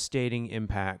devastating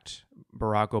impact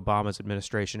Barack Obama's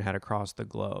administration had across the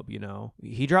globe.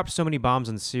 He dropped so many bombs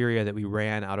in Syria that we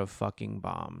ran out of fucking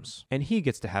bombs. And he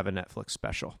gets to have a Netflix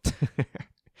special.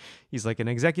 He's like an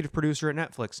executive producer at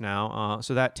Netflix now,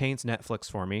 so that taints Netflix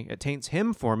for me. It taints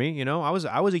him for me. I was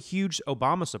a huge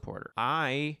Obama supporter.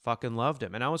 I fucking loved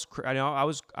him, and I was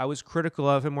critical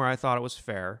of him where I thought it was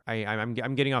fair. I'm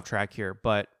getting off track here,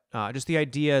 but Just the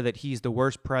idea that he's the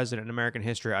worst president in American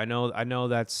history. I know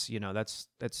that's,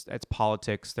 that's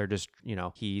politics. They're just,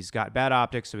 he's got bad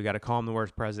optics, so we got to call him the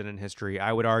worst president in history.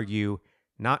 I would argue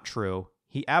not true.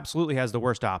 He absolutely has the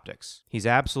worst optics. He's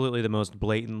absolutely the most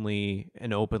blatantly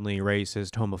and openly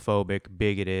racist, homophobic,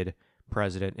 bigoted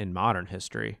president in modern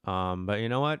history. But you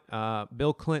know what?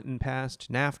 Bill Clinton passed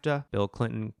NAFTA. Bill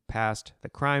Clinton passed the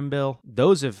crime bill.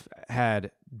 Those have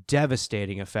had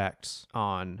devastating effects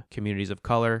on communities of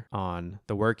color, on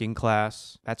the working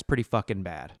class. That's pretty fucking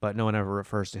bad. But no one ever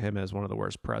refers to him as one of the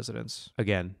worst presidents.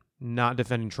 Again, not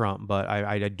defending Trump, but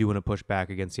I do want to push back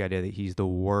against the idea that he's the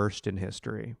worst in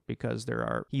history, because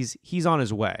he's on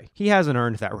his way. He hasn't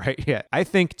earned that right yet. I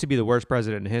think to be the worst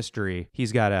president in history,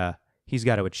 he's got to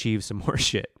achieve some more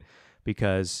shit,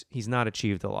 because he's not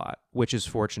achieved a lot, which is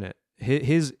fortunate.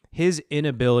 His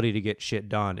inability to get shit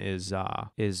done is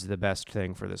the best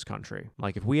thing for this country.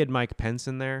 Like, if we had Mike Pence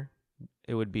in there,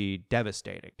 it would be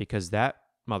devastating, because that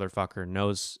motherfucker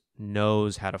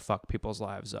knows how to fuck people's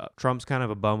lives up. Trump's kind of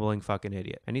a bumbling fucking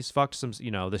idiot, and he's fucked some.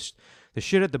 The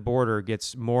shit at the border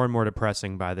gets more and more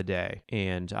depressing by the day,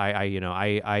 and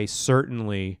I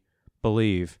certainly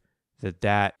believe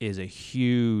that is a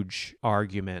huge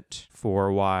argument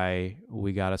for why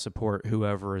we got to support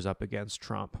whoever is up against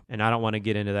Trump. And I don't want to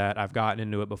get into that. I've gotten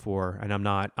into it before, and I'm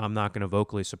not going to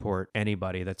vocally support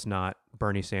anybody that's not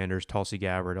Bernie Sanders, Tulsi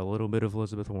Gabbard, a little bit of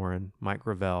Elizabeth Warren, Mike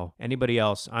Gravel, anybody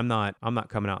else. I'm not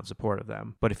coming out in support of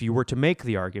them. But if you were to make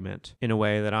the argument in a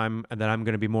way that I'm going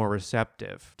to be more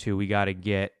receptive to, we got to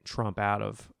get Trump out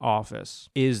of office,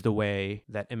 is the way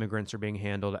that immigrants are being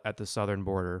handled at the southern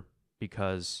border,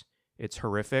 because it's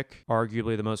horrific,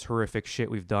 arguably the most horrific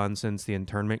shit we've done since the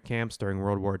internment camps during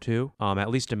World War II, at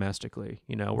least domestically.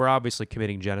 We're obviously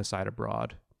committing genocide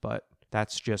abroad, but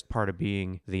that's just part of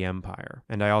being the empire.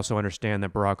 And I also understand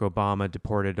that Barack Obama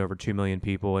deported over 2 million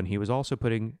people, and he was also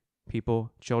putting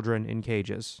children in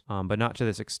cages, but not to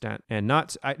this extent. And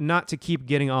not to keep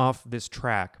getting off this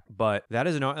track, but that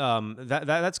is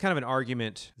that's kind of an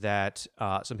argument that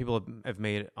some people have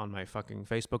made on my fucking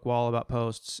Facebook wall about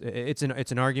posts. It's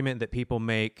an argument that people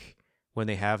make when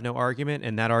they have no argument,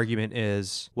 and that argument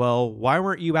is, well, why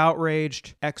weren't you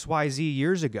outraged XYZ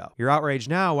years ago? You're outraged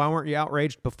now. Why weren't you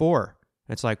outraged before?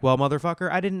 And it's like, well,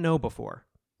 motherfucker, I didn't know before.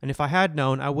 And if I had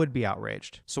known, I would be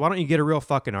outraged. So why don't you get a real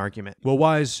fucking argument? Well,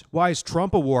 why is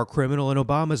Trump a war criminal and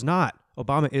Obama's not?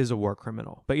 Obama is a war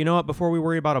criminal. But you know what? Before we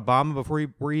worry about Obama, before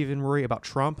we even worry about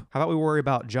Trump, how about we worry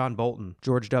about John Bolton,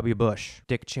 George W. Bush,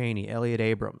 Dick Cheney, Elliot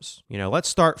Abrams? Let's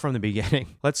start from the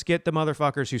beginning. Let's get the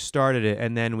motherfuckers who started it,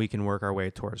 and then we can work our way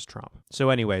towards Trump.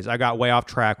 So anyways, I got way off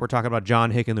track. We're talking about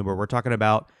John Hickenlooper. We're talking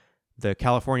about the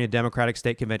California Democratic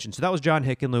State Convention. So that was John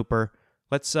Hickenlooper.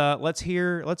 Let's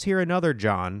hear another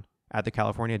John at the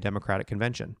California Democratic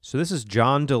Convention. So this is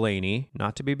John Delaney,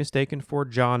 not to be mistaken for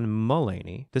John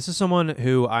Mulaney. This is someone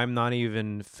who I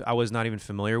was not even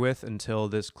familiar with until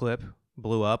this clip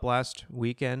blew up last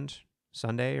weekend,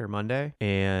 Sunday or Monday.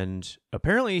 And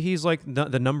apparently he's like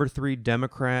the number 3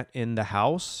 Democrat in the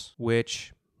House,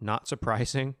 which, not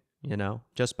surprising,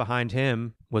 Just behind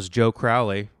him was Joe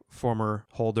Crowley, former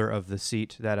holder of the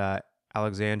seat that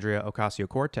Alexandria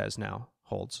Ocasio-Cortez now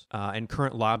holds, and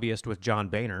current lobbyist with John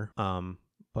Boehner.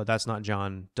 But that's not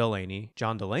John Delaney.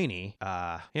 John Delaney,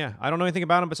 I don't know anything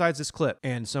about him besides this clip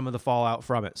and some of the fallout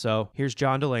from it. So here's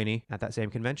John Delaney at that same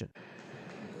convention.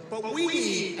 But we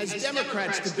need, as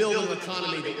Democrats, to build an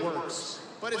economy that works.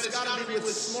 But it's got to be with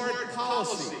smart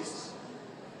policies.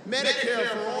 Medicare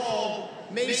for all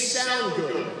may sound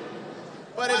good,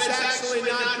 but it's actually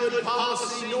not good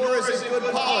policy, nor is it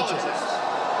good politics.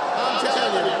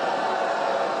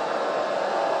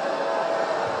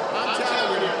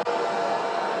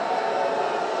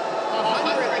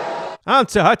 I'm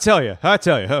telling you. I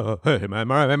tell you. Oh, am I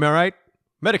right?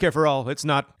 Medicare for all. It's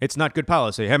not good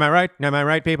policy. Am I right? Am I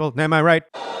right, people? Am I right?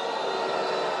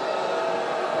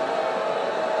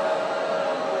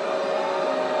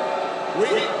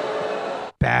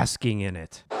 Basking in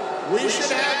it. We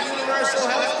should have universal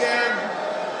health care.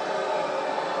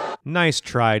 Nice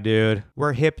try, dude.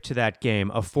 We're hip to that game.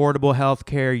 Affordable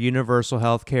healthcare, universal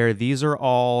healthcare. These are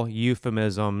all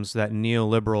euphemisms that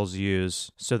neoliberals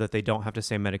use so that they don't have to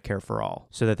say Medicare for all,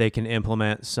 so that they can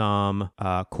implement some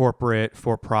corporate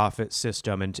for-profit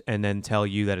system and then tell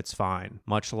you that it's fine,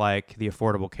 much like the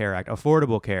Affordable Care Act.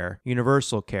 Affordable care,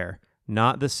 universal care,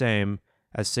 not the same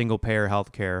as single-payer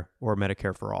healthcare or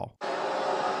Medicare for all.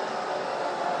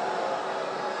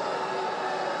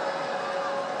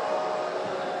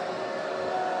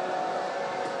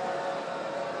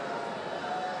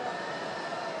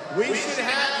 We should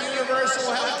have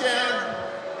universal health care.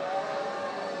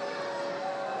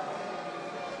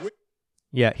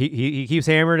 Yeah, he keeps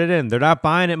hammering it in. They're not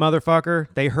buying it, motherfucker.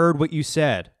 They heard what you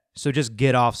said. So just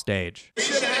get off stage. We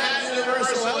should have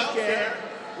universal health care.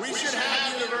 We should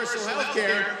have universal health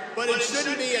care, but it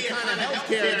shouldn't be a kind of health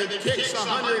care that kicks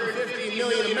 150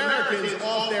 million Americans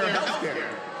off their health care.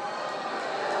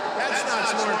 That's not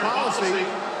smart policy.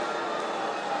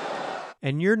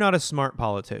 And you're not a smart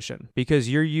politician because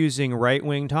you're using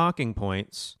right-wing talking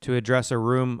points to address a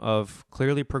room of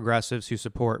clearly progressives who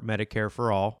support Medicare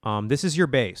for all. This is your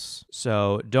base.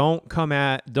 So don't come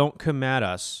at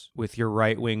us with your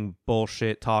right-wing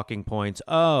bullshit talking points.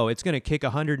 Oh, it's going to kick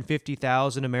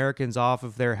 150,000 Americans off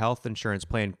of their health insurance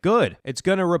plan. Good. It's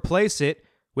going to replace it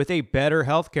with a better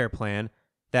healthcare plan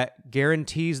that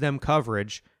guarantees them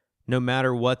coverage no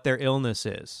matter what their illness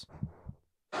is.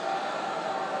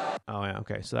 Oh yeah,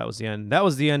 okay. So that was the end. That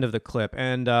was the end of the clip,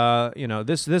 and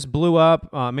this blew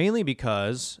up mainly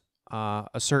because a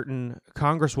certain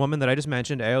congresswoman that I just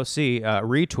mentioned, AOC,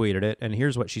 retweeted it, and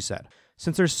here's what she said: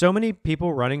 "Since there's so many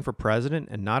people running for president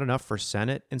and not enough for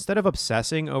Senate, instead of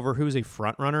obsessing over who's a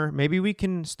front runner, maybe we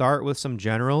can start with some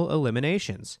general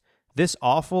eliminations. This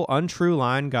awful, untrue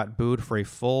line got booed for a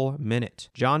full minute.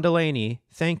 John Delaney,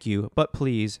 thank you, but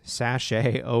please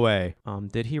sashay away."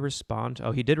 Did he respond?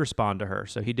 Oh, he did respond to her.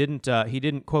 So he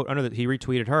didn't quote under that. He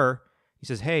retweeted her. He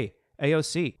says, "Hey,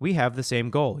 AOC, we have the same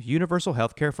goal: universal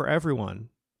health care for everyone."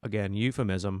 Again,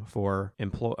 euphemism for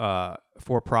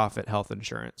for-profit health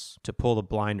insurance to pull the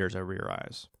blinders over your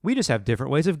eyes. "We just have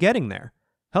different ways of getting there.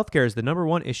 Healthcare is the number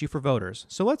one issue for voters,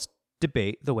 so let's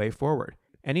debate the way forward.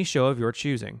 Any show of your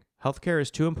choosing. Healthcare is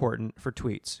too important for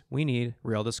tweets. We need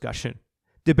real discussion.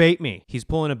 Debate me." He's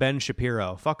pulling a Ben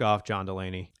Shapiro. Fuck off, John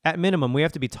Delaney. "At minimum, we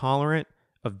have to be tolerant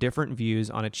of different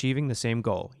views on achieving the same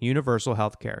goal: universal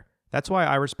healthcare. That's why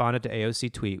I responded to AOC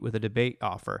tweet with a debate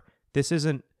offer. This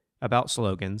isn't about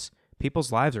slogans.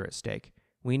 People's lives are at stake.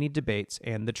 We need debates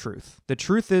and the truth. The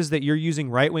truth is that you're using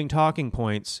right-wing talking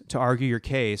points to argue your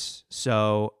case,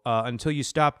 so until you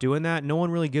stop doing that, no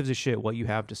one really gives a shit what you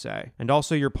have to say. And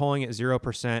also, you're polling at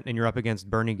 0% and you're up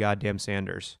against Bernie goddamn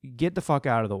Sanders. Get the fuck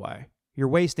out of the way. You're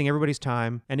wasting everybody's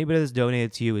time. Anybody that's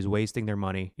donated to you is wasting their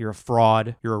money. You're a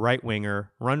fraud. You're a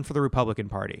right-winger. Run for the Republican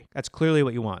Party. That's clearly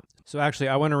what you want." So actually,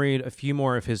 I want to read a few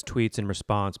more of his tweets in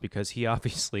response because he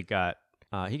obviously got...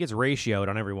 he gets ratioed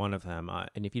on every one of them.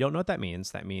 And if you don't know what that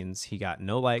means he got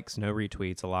no likes, no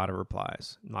retweets, a lot of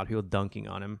replies. A lot of people dunking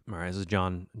on him. All right, this is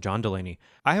John Delaney.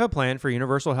 "I have a plan for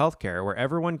universal health care where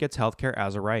everyone gets health care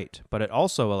as a right, but it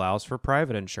also allows for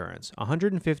private insurance.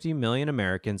 150 million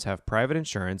Americans have private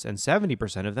insurance and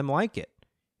 70% of them like it.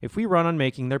 If we run on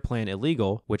making their plan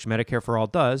illegal, which Medicare for All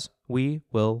does, we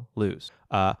will lose.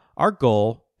 Our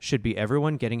goal should be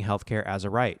everyone getting health care as a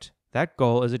right. That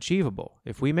goal is achievable.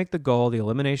 If we make the goal the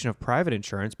elimination of private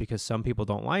insurance because some people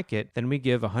don't like it, then we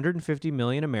give 150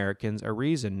 million Americans a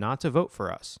reason not to vote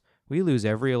for us. We lose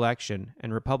every election,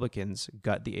 and Republicans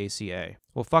gut the ACA."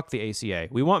 Well, fuck the ACA.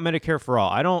 We want Medicare for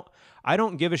all. I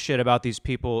don't give a shit about these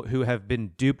people who have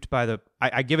been duped by the...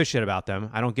 I give a shit about them.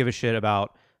 I don't give a shit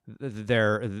about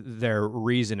their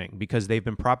reasoning because they've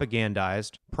been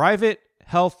propagandized. Private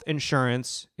health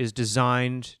insurance is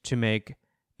designed to make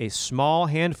a small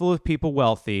handful of people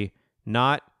wealthy,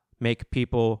 not make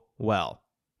people well.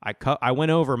 I went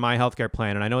over my healthcare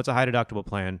plan, and I know it's a high deductible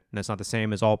plan, and that's not the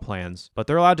same as all plans, but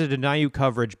they're allowed to deny you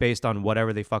coverage based on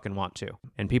whatever they fucking want to.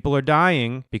 And people are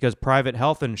dying because private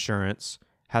health insurance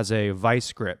has a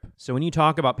vice grip. So when you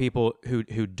talk about people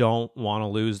who don't want to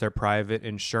lose their private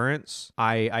insurance,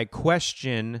 I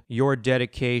question your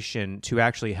dedication to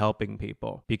actually helping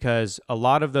people, because a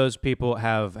lot of those people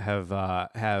have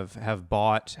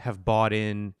bought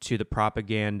into the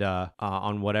propaganda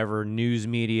on whatever news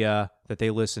media that they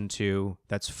listen to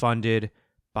that's funded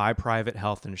by private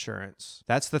health insurance.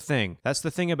 That's the thing. That's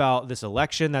the thing about this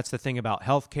election. That's the thing about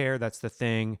healthcare. That's the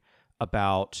thing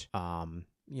about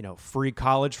free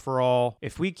college for all.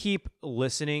 If we keep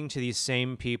listening to these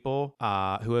same people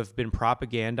who have been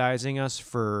propagandizing us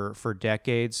for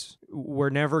decades, we're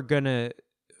never going to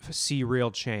see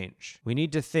real change. We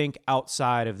need to think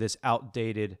outside of this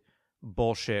outdated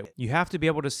bullshit. You have to be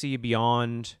able to see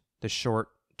beyond the short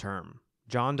term.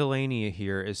 John Delaney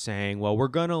here is saying, well, we're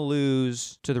going to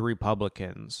lose to the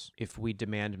Republicans if we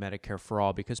demand Medicare for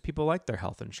all because people like their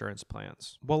health insurance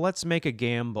plans. Well, let's make a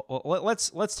gamble.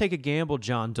 Let's take a gamble,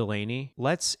 John Delaney.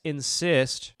 Let's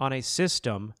insist on a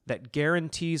system that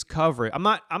guarantees coverage. I'm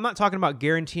not talking about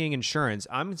guaranteeing insurance.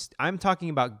 I'm talking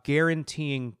about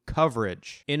guaranteeing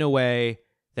coverage in a way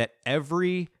that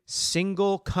every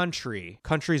single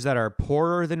countries that are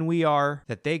poorer than we are,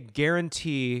 that they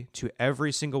guarantee to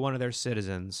every single one of their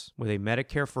citizens with a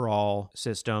Medicare for all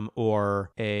system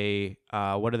or a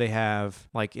what do they have?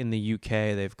 Like in the UK,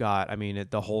 they've got. I mean,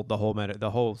 the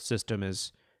whole system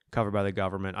is covered by the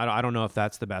government. I don't know if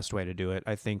that's the best way to do it.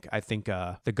 I think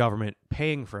the government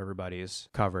paying for everybody's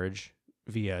coverage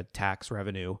via tax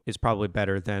revenue is probably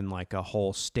better than like a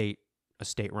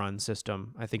state-run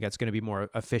system. I think that's going to be more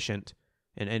efficient,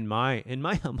 and in my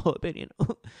humble opinion,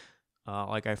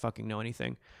 like I fucking know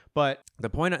anything. But the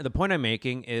point I'm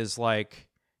making is like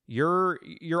you're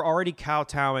already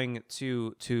kowtowing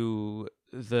to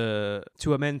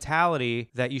a mentality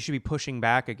that you should be pushing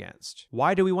back against.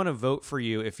 Why do we want to vote for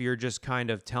you if you're just kind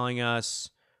of telling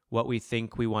us what we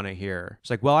think we want to hear? It's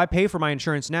like, well, I pay for my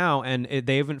insurance now and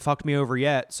they haven't fucked me over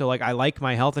yet. So like I like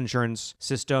my health insurance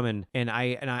system and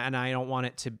I don't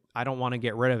want to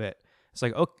get rid of it. It's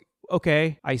like,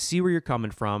 okay, I see where you're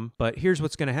coming from, but here's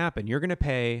what's going to happen. You're going to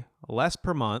pay less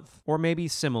per month, or maybe a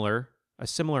similar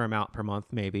amount per month,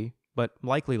 maybe, but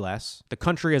likely less. The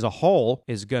country as a whole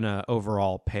is going to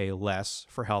overall pay less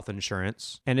for health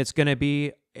insurance, and it's going to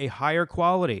be a higher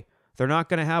quality. They're not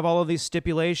going to have all of these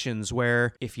stipulations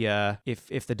where if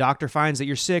the doctor finds that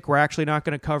you're sick, we're actually not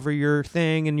going to cover your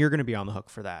thing and you're going to be on the hook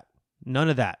for that. None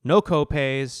of that. No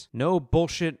copays, no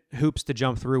bullshit hoops to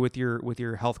jump through with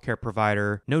your healthcare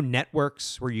provider, no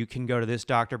networks where you can go to this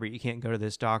doctor but you can't go to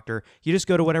this doctor. You just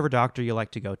go to whatever doctor you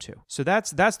like to go to. So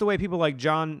that's the way people like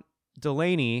John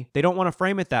Delaney, they don't want to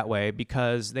frame it that way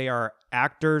because they are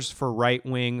actors for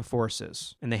right-wing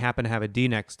forces, and they happen to have a D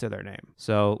next to their name.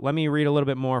 So let me read a little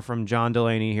bit more from John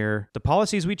Delaney here. The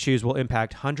policies we choose will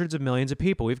impact hundreds of millions of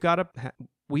people. We've got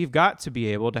to be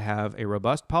able to have a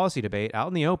robust policy debate out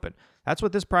in the open. That's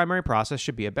what this primary process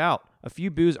should be about. A few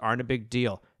boos aren't a big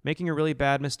deal. Making a really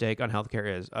bad mistake on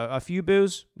healthcare is. A few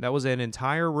boos, that was an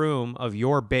entire room of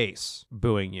your base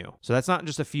booing you. So that's not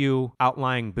just a few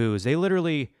outlying boos. They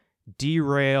literally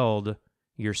derailed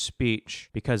your speech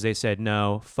because they said,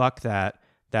 no, fuck that.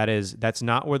 That's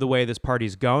not where the way this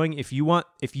party's going. If you want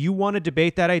to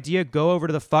debate that idea, go over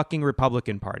to the fucking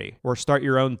Republican Party or start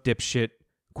your own dipshit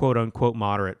quote unquote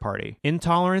moderate party.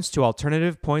 Intolerance to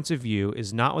alternative points of view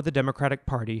is not what the Democratic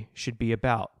Party should be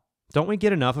about. Don't we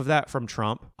get enough of that from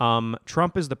Trump?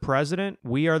 Trump is the president.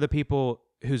 We are the people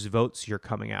whose votes you're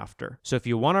coming after. So if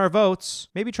you want our votes,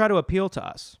 maybe try to appeal to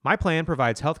us. My plan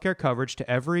provides healthcare coverage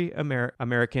to every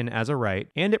American as a right,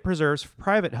 and it preserves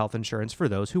private health insurance for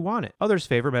those who want it. Others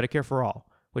favor Medicare for all,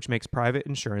 which makes private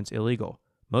insurance illegal.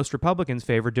 Most Republicans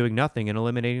favor doing nothing and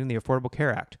eliminating the Affordable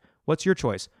Care Act. What's your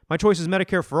choice? My choice is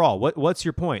Medicare for all. What's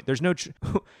your point? There's no...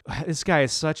 This guy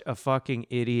is such a fucking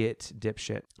idiot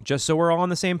dipshit. Just so we're all on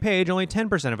the same page, only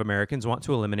 10% of Americans want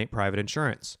to eliminate private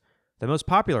insurance. The most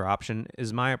popular option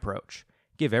is my approach.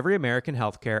 Give every American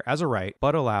healthcare as a right,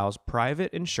 but allows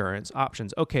private insurance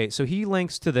options. Okay, so he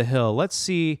links to The Hill. Let's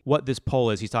see what this poll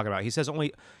is he's talking about. He says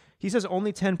only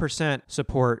 10%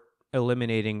 support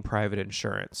eliminating private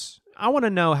insurance. I want to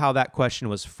know how that question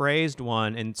was phrased,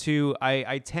 one, and two,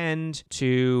 I tend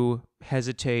to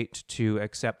hesitate to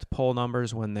accept poll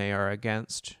numbers when they are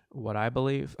against what I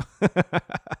believe.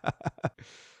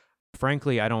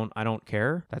 Frankly, I don't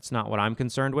care. That's not what I'm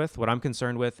concerned with. What I'm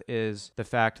concerned with is the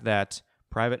fact that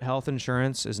private health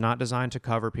insurance is not designed to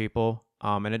cover people,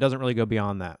 and it doesn't really go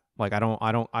beyond that. Like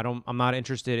I'm not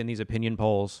interested in these opinion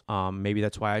polls. Maybe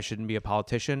that's why I shouldn't be a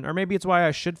politician, or maybe it's why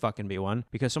I should fucking be one.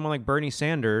 Because someone like Bernie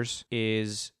Sanders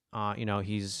is,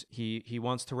 he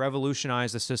wants to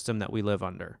revolutionize the system that we live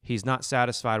under. He's not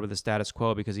satisfied with the status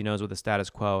quo because he knows what the status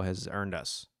quo has earned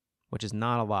us, which is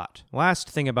not a lot. Last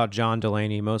thing about John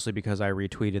Delaney, mostly because I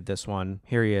retweeted this one.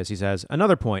 Here he is. He says,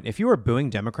 another point. If you are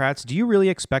booing Democrats, do you really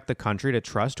expect the country to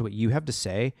trust what you have to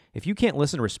say? If you can't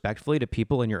listen respectfully to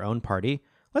people in your own party,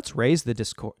 let's raise the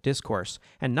discourse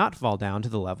and not fall down to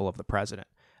the level of the president.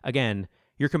 Again,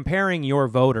 you're comparing your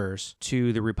voters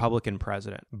to the Republican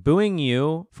president. Booing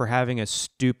you for having a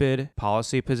stupid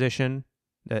policy position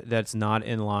that's not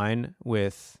in line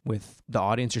with the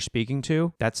audience you're speaking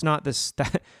to. That's not the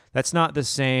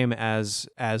same as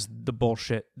the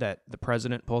bullshit that the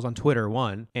president pulls on Twitter,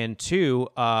 one. And two,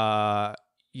 here's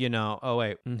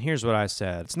what I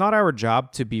said. It's not our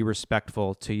job to be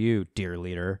respectful to you, dear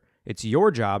leader. It's your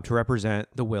job to represent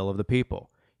the will of the people.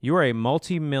 You are a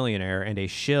multimillionaire and a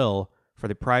shill for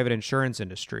the private insurance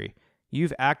industry.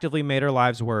 You've actively made our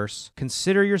lives worse.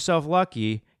 Consider yourself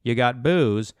lucky you got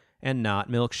booze and not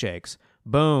milkshakes.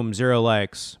 Boom, 0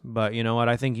 likes. But you know what?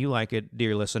 I think you like it,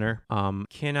 dear listener.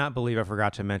 Cannot believe I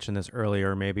forgot to mention this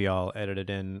earlier. Maybe I'll edit it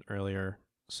in earlier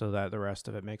so that the rest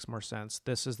of it makes more sense.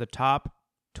 This is the top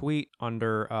tweet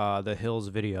under the Hills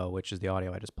video, which is the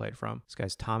audio I just played from. This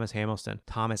guy's Thomas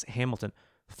Hamilton.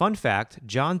 Fun fact,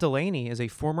 John Delaney is a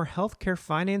former healthcare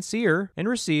financier and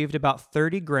received about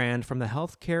 30 grand from the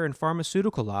healthcare and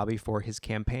pharmaceutical lobby for his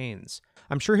campaigns.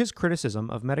 I'm sure his criticism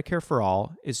of Medicare for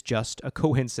All is just a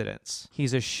coincidence.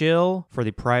 He's a shill for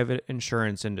the private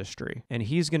insurance industry, and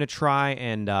he's going to try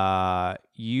and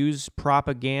use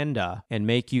propaganda and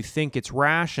make you think it's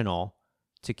rational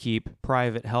to keep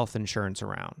private health insurance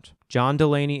around. John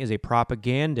Delaney is a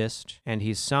propagandist, and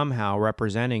he's somehow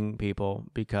representing people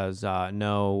because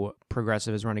no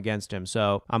progressive has run against him.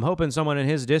 So I'm hoping someone in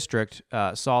his district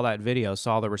saw that video,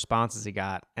 saw the responses he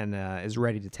got, and is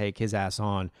ready to take his ass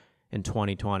on in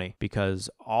 2020, because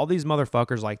all these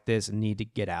motherfuckers like this need to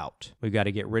get out. We got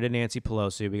to get rid of Nancy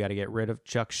Pelosi. We got to get rid of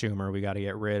Chuck Schumer. We got to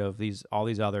get rid of all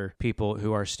these other people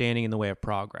who are standing in the way of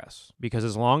progress. Because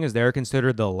as long as they're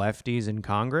considered the lefties in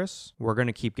Congress, we're going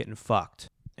to keep getting fucked.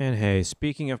 And hey,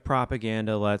 speaking of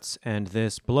propaganda, let's end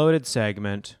this bloated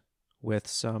segment with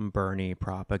some Bernie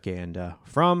propaganda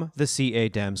from the CA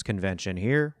Dems convention.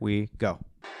 Here we go.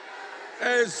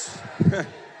 As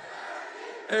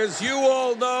you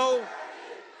all know,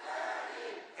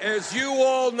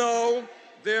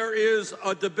 there is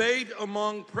a debate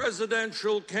among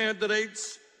presidential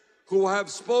candidates who have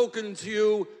spoken to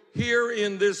you here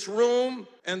in this room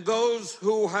and those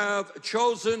who have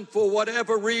chosen, for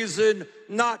whatever reason,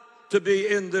 not to be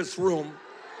in this room.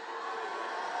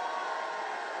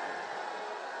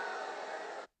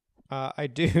 I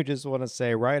do just want to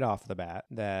say right off the bat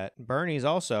that Bernie's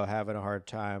also having a hard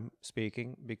time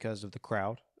speaking because of the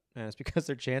crowd, and it's because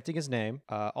they're chanting his name.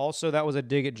 Also, that was a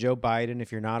dig at Joe Biden.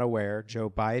 If you're not aware, Joe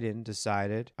Biden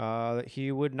decided that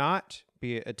he would not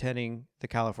be attending the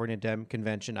California Dem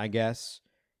Convention. I guess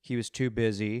he was too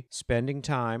busy spending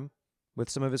time with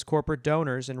some of his corporate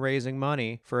donors and raising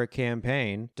money for a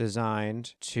campaign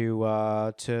designed to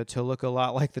look a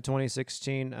lot like the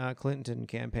 2016 Clinton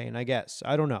campaign, I guess.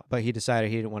 I don't know. But he decided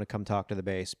he didn't want to come talk to the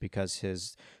base because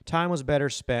his time was better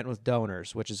spent with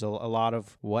donors, which is a lot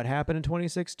of what happened in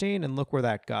 2016, and look where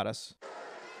that got us.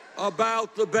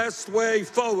 About the best way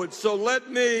forward. So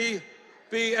let me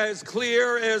be as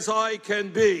clear as I can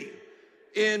be.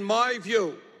 In my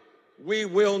view, we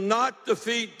will not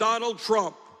defeat Donald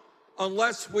Trump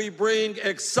unless we bring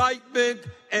excitement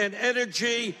and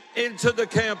energy into the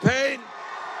campaign.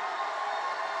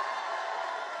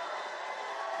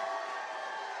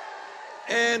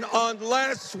 And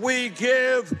unless we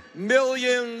give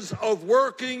millions of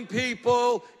working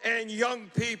people and young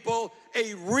people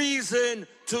a reason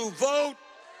to vote.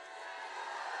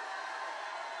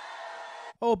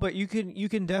 Oh, but you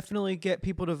can definitely get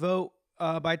people to vote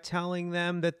by telling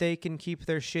them that they can keep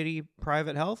their shitty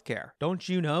private health care. Don't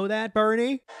you know that,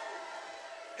 Bernie?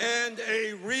 And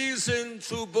a reason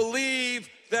to believe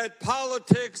that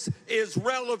politics is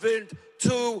relevant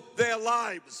to their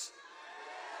lives.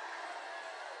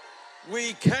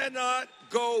 We cannot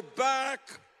go back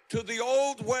to the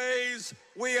old ways.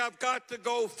 We have got to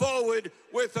go forward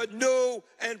with a new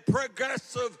and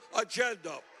progressive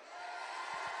agenda.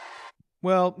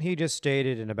 Well, he just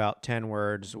stated in about 10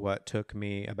 words what took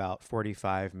me about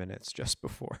 45 minutes just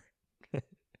before.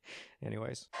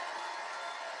 Anyways.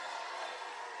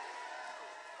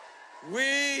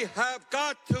 We have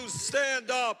got to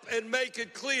stand up and make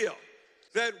it clear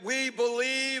that we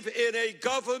believe in a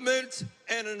government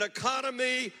and an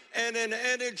economy and an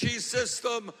energy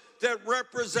system that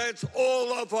represents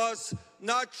all of us,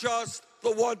 not just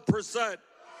the 1%.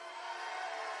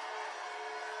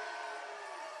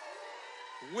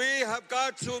 We have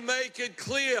got to make it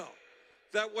clear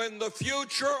that when the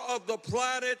future of the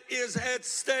planet is at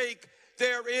stake,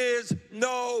 there is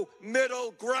no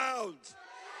middle ground.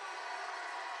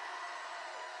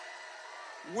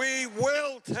 We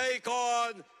will take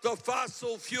on the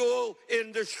fossil fuel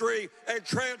industry and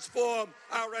transform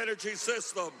our energy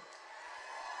system.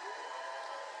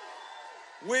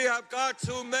 We have got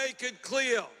to make it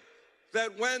clear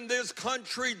that when this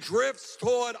country drifts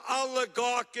toward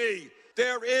oligarchy,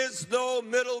 there is no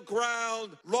middle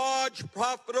ground. Large,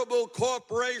 profitable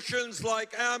corporations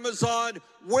like Amazon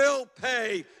will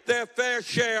pay their fair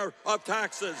share of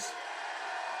taxes.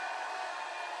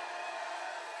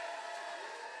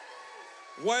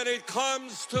 When it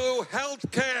comes to health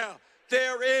care,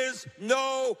 there is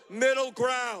no middle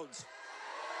ground.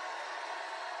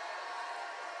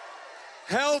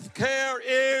 Health care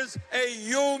is a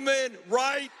human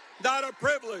right, not a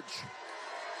privilege.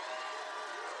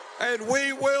 And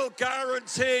we will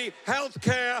guarantee health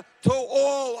care to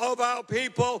all of our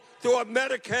people through a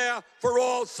Medicare for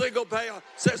all single-payer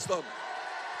system.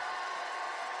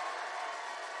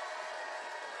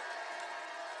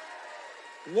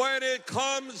 When it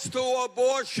comes to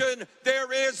abortion,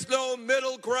 there is no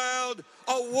middle ground.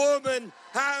 A woman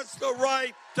has the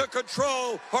right to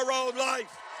control her own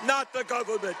life, not the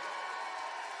government.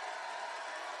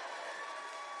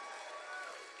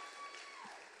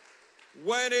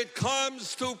 When it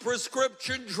comes to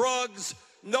prescription drugs,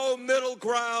 no middle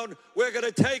ground. We're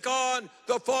going to take on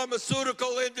the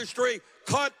pharmaceutical industry,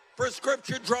 cut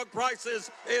prescription drug prices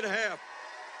in half.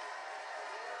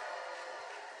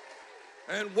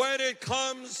 And when it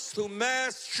comes to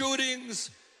mass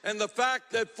shootings and the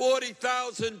fact that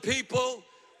 40,000 people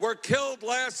were killed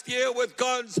last year with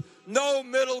guns, no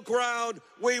middle ground.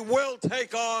 We will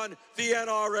take on the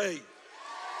NRA.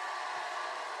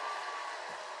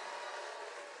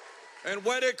 And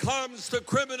when it comes to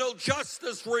criminal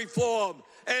justice reform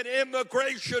and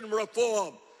immigration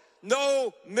reform,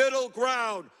 no middle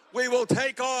ground. We will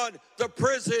take on the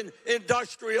prison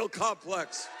industrial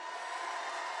complex.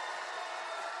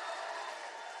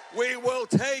 We will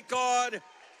take on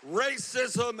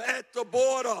racism at the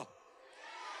border.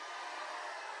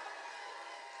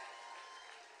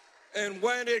 And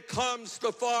when it comes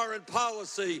to foreign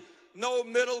policy, no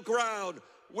middle ground.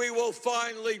 We will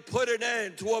finally put an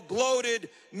end to a bloated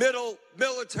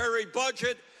military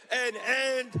budget and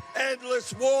end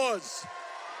endless wars.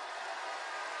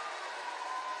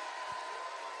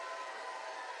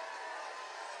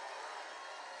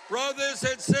 Brothers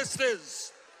and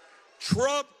sisters,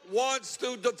 Trump wants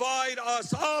to divide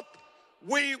us up.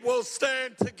 We will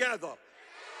stand together.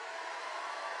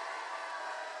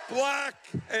 Black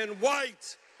and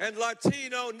white and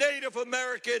Latino, Native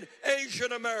American,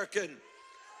 Asian American.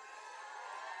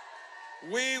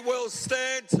 We will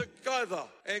stand together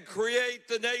and create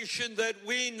the nation that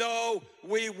we know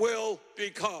we will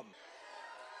become.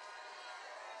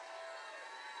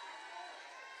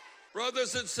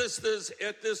 Brothers and sisters,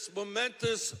 at this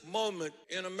momentous moment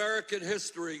in American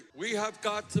history, we have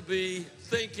got to be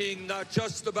thinking not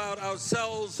just about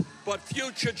ourselves, but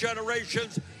future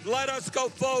generations. Let us go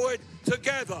forward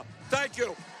together. Thank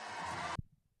you.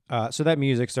 So that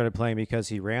music started playing because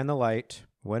he ran the light,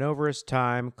 went over his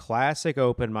time, classic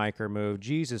open micer move.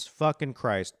 Jesus fucking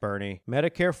Christ, Bernie.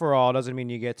 Medicare for all doesn't mean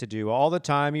you get to do all the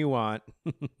time you want.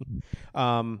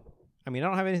 I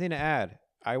don't have anything to add.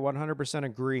 I 100%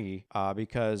 agree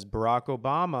because Barack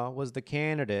Obama was the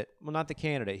candidate. Well, not the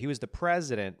candidate. He was the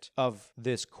president of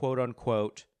this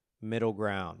quote-unquote middle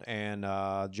ground. And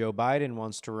Joe Biden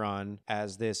wants to run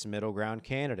as this middle ground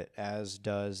candidate, as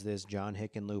does this John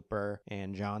Hickenlooper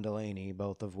and John Delaney,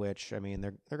 both of which, they're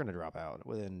going to drop out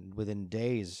within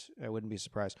days. I wouldn't be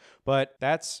surprised. But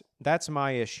that's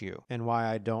my issue and why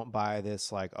I don't buy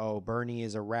this like, oh, Bernie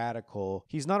is a radical.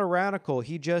 He's not a radical.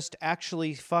 He just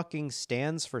actually fucking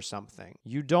stands for something.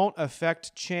 You don't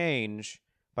affect change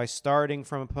by starting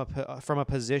from a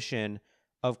position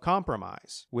of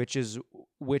compromise, which is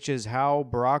how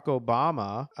Barack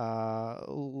Obama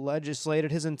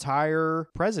legislated his entire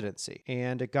presidency.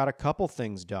 And it got a couple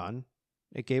things done.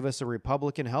 It gave us a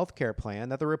Republican healthcare plan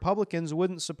that the Republicans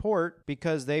wouldn't support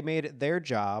because they made it their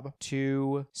job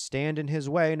to stand in his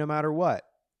way no matter what.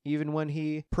 Even when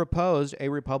he proposed a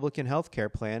Republican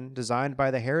healthcare plan designed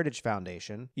by the Heritage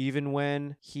Foundation, even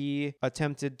when he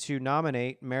attempted to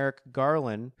nominate Merrick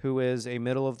Garland, who is a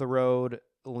middle-of-the-road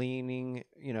leaning,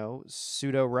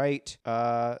 pseudo-right,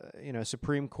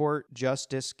 Supreme Court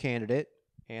justice candidate,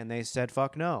 and they said,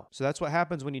 fuck no. So that's what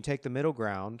happens when you take the middle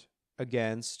ground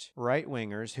against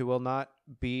right-wingers who will not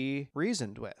be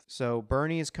reasoned with. So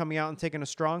Bernie is coming out and taking a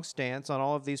strong stance on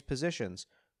all of these positions.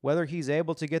 Whether he's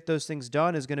able to get those things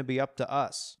done is going to be up to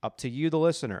us, up to you, the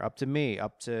listener, up to me,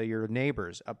 up to your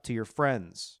neighbors, up to your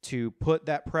friends, to put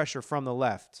that pressure from the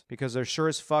left, because there sure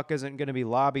as fuck isn't going to be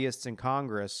lobbyists in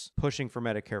Congress pushing for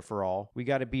Medicare for all. We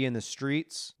got to be in the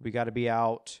streets. We got to be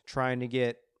out trying to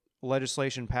get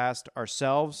legislation passed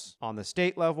ourselves on the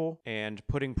state level and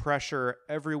putting pressure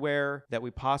everywhere that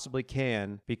we possibly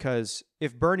can, because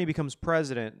if Bernie becomes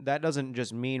president, that doesn't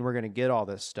just mean we're going to get all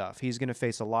this stuff. He's going to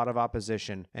face a lot of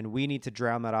opposition, and we need to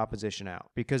drown that opposition out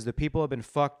because the people have been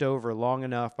fucked over long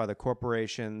enough by the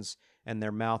corporations and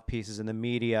their mouthpieces in the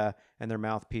media and their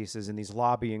mouthpieces in these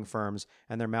lobbying firms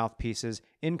and their mouthpieces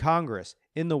in Congress,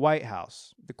 in the White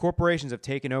House. The corporations have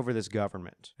taken over this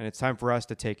government, and it's time for us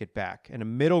to take it back. And a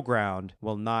middle ground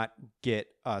will not get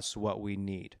us what we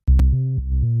need.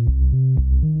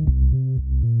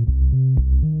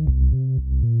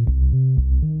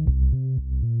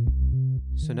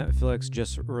 So Netflix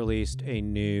just released a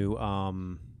new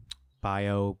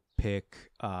biopic,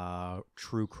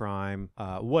 true crime,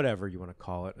 whatever you want to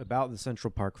call it, about the Central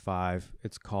Park Five.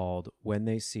 It's called When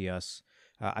They See Us.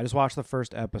 I just watched the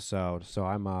first episode, so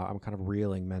I'm kind of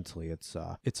reeling mentally. It's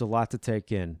a lot to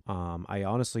take in. I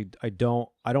honestly I don't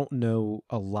know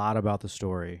a lot about the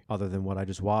story other than what I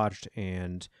just watched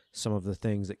and some of the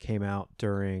things that came out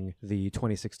during the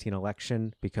 2016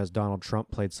 election, because Donald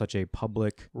Trump played such a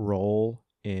public role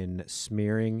in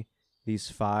smearing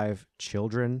these 5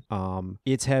 children.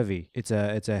 It's heavy. It's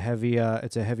a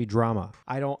heavy drama.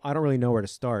 I don't really know where to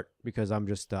start because I'm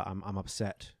just I'm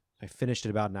upset. I finished it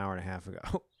about an hour and a half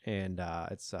ago, and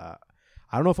it's I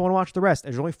don't know if I want to watch the rest.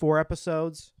 There's only 4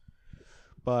 episodes,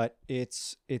 but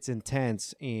it's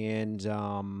intense, and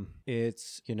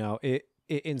it's, you know, it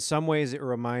in some ways it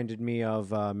reminded me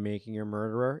of Making a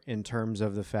Murderer, in terms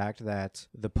of the fact that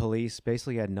the police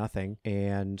basically had nothing,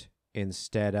 and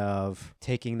instead of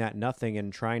taking that nothing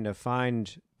and trying to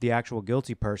find the actual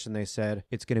guilty person, they said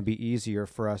it's going to be easier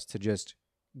for us to just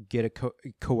get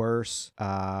coerce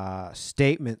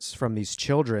statements from these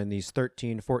children, these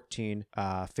 13, 14,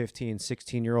 15,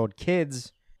 16-year-old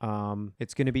kids.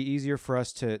 It's going to be easier for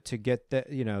us to get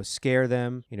that, you know, scare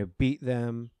them, you know, beat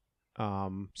them,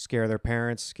 scare their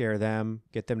parents, scare them,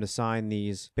 get them to sign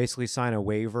a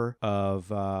waiver of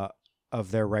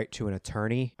their right to an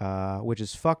attorney, which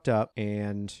is fucked up.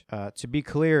 And to be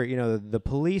clear, you know, the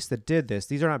police that did this,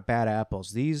 these are not bad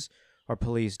apples. These are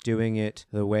police doing it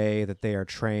the way that they are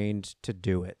trained to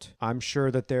do it. I'm sure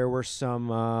that there were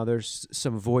there's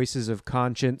some voices of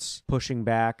conscience pushing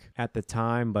back at the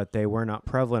time, but they were not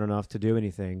prevalent enough to do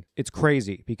anything. It's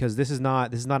crazy because this is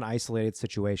not an isolated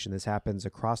situation. This happens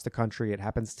across the country. It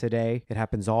happens today. It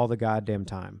happens all the goddamn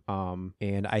time.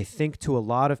 And I think to a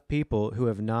lot of people who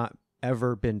have not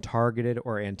ever been targeted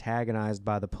or antagonized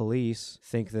by the police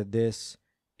think that this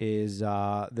is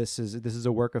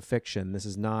a work of fiction.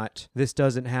 This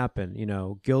doesn't happen. You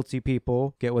know, guilty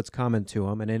people get what's coming to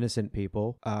them, and innocent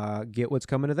people get what's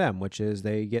coming to them, which is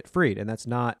they get freed, and that's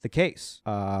not the case.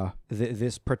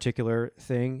 This particular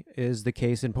thing is the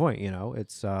case in point. You know,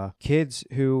 it's kids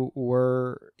who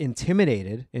were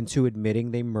intimidated into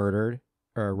admitting they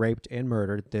raped and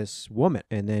murdered this woman.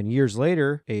 And then years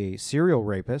later, a serial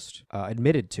rapist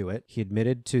admitted to it. He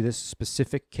admitted to this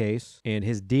specific case, and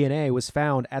his DNA was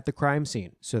found at the crime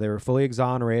scene. So they were fully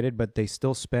exonerated, but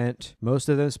most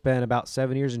of them spent about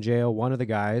 7 years in jail. One of the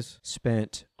guys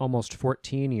spent almost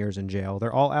 14 years in jail.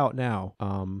 They're all out now.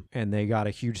 And they got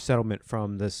a huge settlement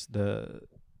from the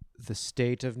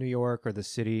state of New York or the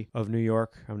city of New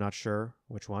York. I'm not sure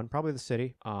which one. Probably the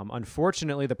city.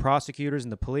 Unfortunately, the prosecutors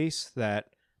and the police that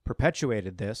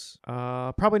perpetuated this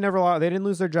probably they didn't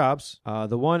lose their jobs.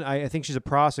 The one, I think she's a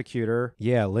prosecutor.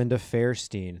 Yeah, Linda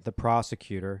Fairstein, the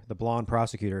prosecutor, the blonde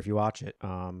prosecutor, if you watch it.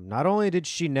 Not only did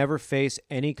she never face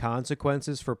any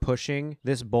consequences for pushing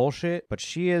this bullshit, but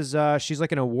she's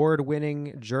like an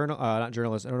award-winning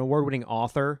an award-winning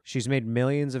author. She's made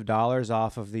millions of dollars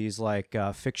off of these like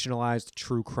fictionalized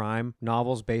true crime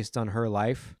novels based on her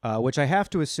life, which I have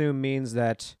to assume means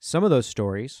that some of those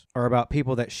stories are about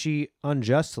people that she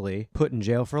unjustly put in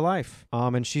jail for life.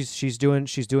 And she's doing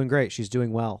great. She's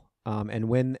doing well. And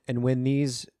when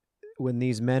these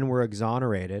men were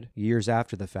exonerated years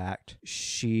after the fact,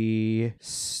 she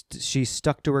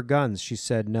stuck to her guns. She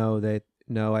said,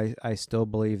 I still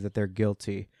believe that they're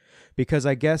guilty. Because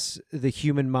I guess the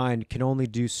human mind can only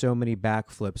do so many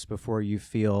backflips before you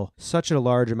feel such a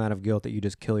large amount of guilt that you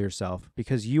just kill yourself.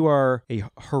 Because you are a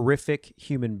horrific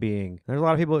human being. There's a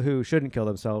lot of people who shouldn't kill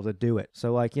themselves that do it.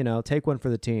 So, like, you know, take one for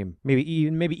the team. Maybe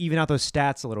even out those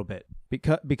stats a little bit.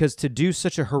 Because to do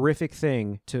such a horrific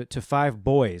thing to 5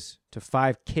 boys, to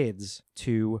 5 kids,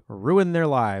 to ruin their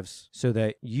lives so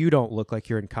that you don't look like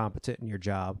you're incompetent in your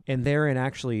job, and therein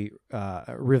actually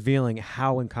revealing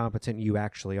how incompetent you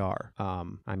actually are.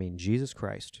 I mean, Jesus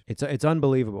Christ, it's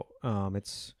unbelievable.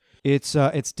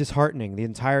 It's disheartening. The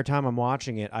entire time I'm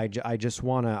watching it, I just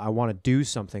wanna do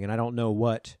something, and I don't know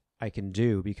what I can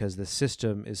do because the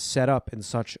system is set up in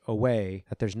such a way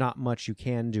that there's not much you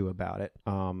can do about it.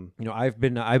 You know, I've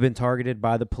been targeted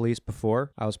by the police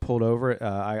before. I was pulled over.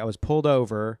 I was pulled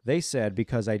over, they said,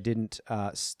 because I didn't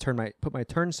put my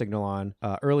turn signal on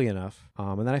early enough.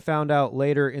 And then I found out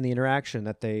later in the interaction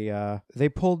that they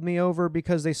pulled me over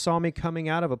because they saw me coming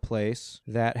out of a place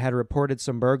that had reported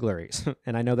some burglaries.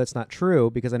 And I know that's not true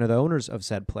because I know the owners of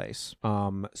said place.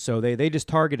 So they just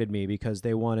targeted me because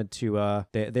they wanted to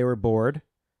they were bored.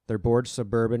 They're bored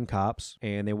suburban cops,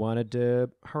 and they wanted to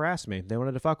harass me. They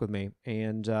wanted to fuck with me.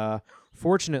 And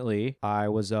fortunately, I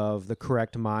was of the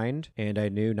correct mind, and I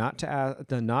knew not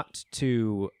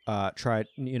to try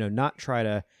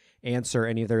to answer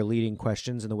any of their leading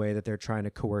questions in the way that they're trying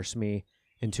to coerce me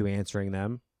into answering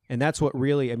them. And that's what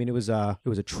really, I mean, it was a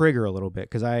trigger a little bit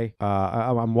because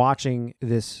I'm watching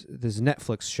this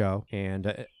Netflix show,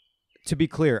 and to be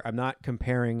clear, I'm not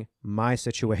comparing my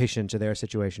situation to their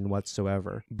situation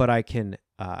whatsoever, but I can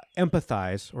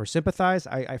empathize or sympathize.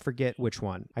 I forget which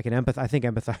one. I think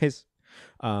empathize.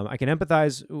 I can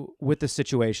empathize with the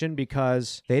situation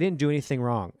because they didn't do anything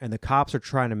wrong, and the cops are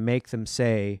trying to make them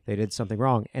say they did something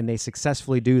wrong, and they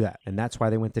successfully do that, and that's why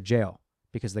they went to jail,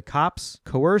 because the cops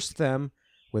coerced them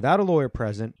without a lawyer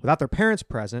present, without their parents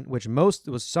present, which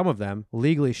some of them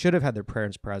legally should have had their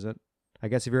parents present. I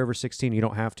guess if you're over 16, you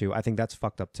don't have to. I think that's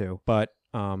fucked up too. But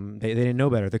they didn't know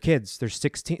better. They're kids. They're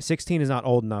 16. 16 is not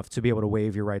old enough to be able to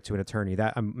waive your right to an attorney.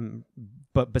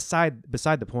 But beside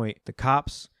the point, the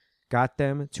cops got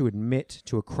them to admit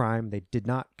to a crime they did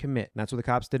not commit. And that's what the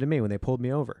cops did to me when they pulled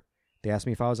me over. They asked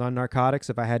me if I was on narcotics,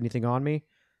 if I had anything on me.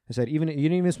 I said, you didn't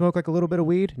even smoke like a little bit of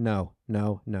weed? No.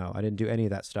 I didn't do any of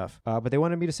that stuff. But they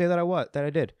wanted me to say that I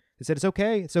did. They said, it's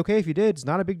okay if you did. It's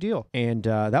not a big deal. And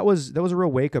that was a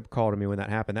real wake-up call to me when that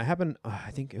happened. That happened,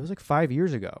 I think it was like 5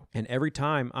 years ago. And every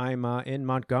time I'm in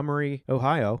Montgomery,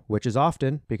 Ohio, which is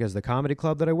often because the comedy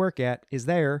club that I work at is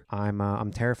there,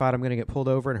 I'm terrified I'm going to get pulled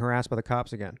over and harassed by the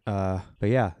cops again. But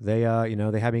yeah, they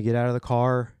had me get out of the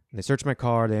car. They searched my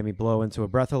car. They had me blow into a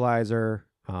breathalyzer.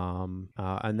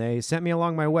 And they sent me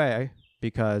along my way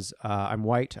because I'm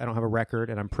white, I don't have a record,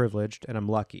 and I'm privileged, and I'm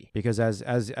lucky. Because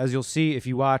as you'll see if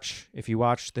you watch the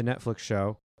Netflix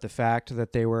show, the fact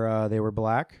that they were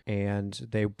black and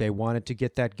they wanted to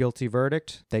get that guilty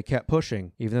verdict, they kept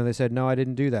pushing, even though they said no, I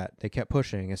didn't do that. They kept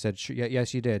pushing. I said,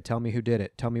 yes, you did. Tell me who did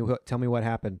it. Tell me what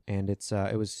happened. And it's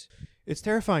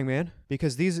terrifying, man,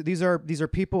 because these are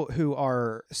people who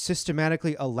are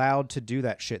systematically allowed to do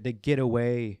that shit. They get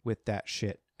away with that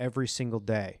shit every single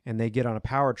day, and they get on a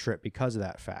power trip because of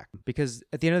that fact. Because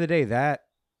at the end of the day, that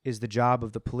is the job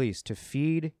of the police, to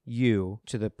feed you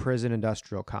to the prison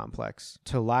industrial complex,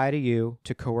 to lie to you,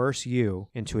 to coerce you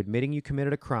into admitting you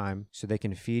committed a crime so they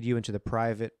can feed you into the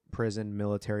private prison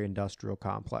military industrial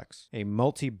complex, a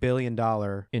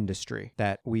multi-billion-dollar industry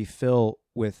that we fill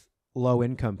with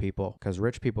low-income people, because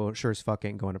rich people sure as fuck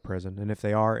ain't going to prison. And if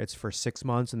they are, it's for 6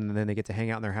 months, and then they get to hang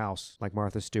out in their house like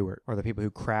Martha Stewart, or the people who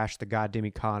crashed the goddamn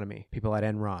economy, people at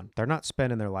Enron. They're not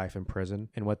spending their life in prison,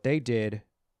 and what they did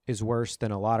is worse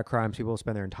than a lot of crimes people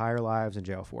spend their entire lives in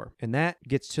jail for. And that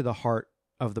gets to the heart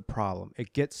of the problem.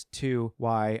 It gets to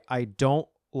why I don't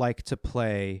like to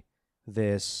play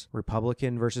this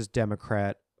Republican versus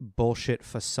Democrat bullshit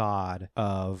facade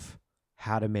of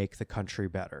how to make the country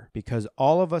better, because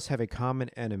all of us have a common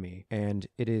enemy, and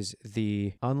it is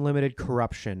the unlimited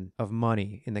corruption of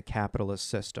money in the capitalist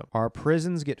system. Our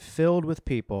prisons get filled with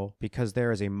people because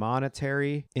there is a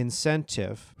monetary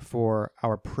incentive for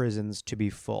our prisons to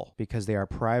be full, because they are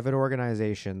private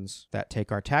organizations that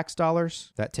take our tax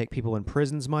dollars, that take people in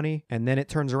prison's money, and then it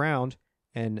turns around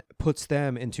and puts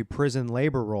them into prison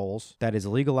labor roles that is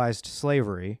legalized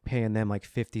slavery, paying them like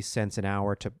 50 cents an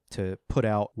hour to put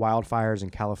out wildfires in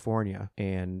California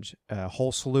and a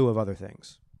whole slew of other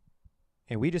things.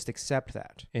 And we just accept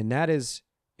that. And that is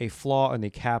a flaw in the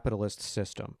capitalist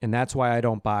system. And that's why I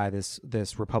don't buy this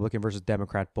Republican versus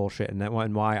Democrat bullshit,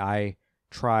 and why I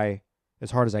try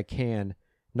as hard as I can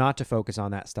not to focus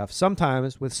on that stuff.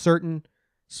 Sometimes with certain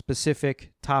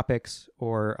specific topics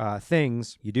or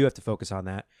things, you do have to focus on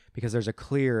that, because there's a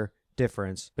clear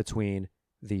difference between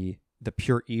the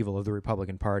pure evil of the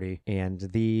Republican Party and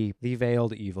the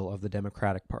veiled evil of the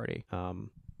Democratic Party.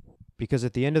 Because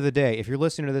at the end of the day, if you're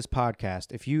listening to this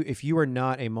podcast, if you are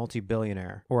not a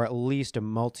multi-billionaire, or at least a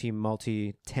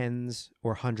multi tens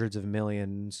or hundreds of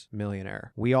millions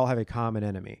millionaire, we all have a common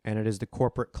enemy, and it is the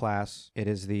corporate class. It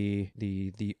is the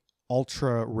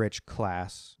ultra rich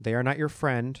class. They are not your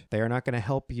friend. They are not going to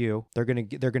help you. They're going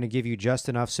to give you just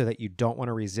enough so that you don't want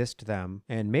to resist them,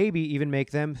 and maybe even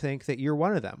make them think that you're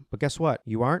one of them. But guess what?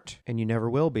 You aren't, and you never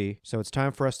will be. So it's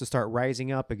time for us to start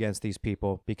rising up against these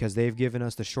people, because they've given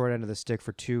us the short end of the stick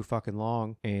for too fucking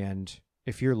long. And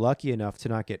if you're lucky enough to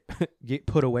not get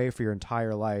put away for your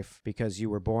entire life because you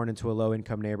were born into a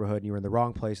low-income neighborhood and you were in the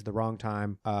wrong place at the wrong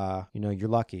time, you're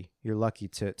lucky. You're lucky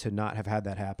to not have had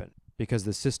that happen. Because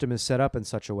the system is set up in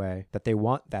such a way that they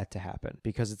want that to happen,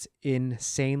 because it's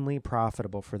insanely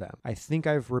profitable for them. I think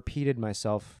I've repeated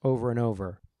myself over and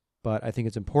over, but I think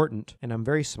it's important, and I'm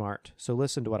very smart, so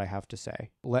listen to what I have to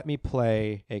say. Let me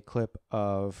play a clip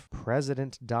of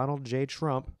President Donald J.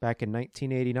 Trump back in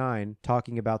 1989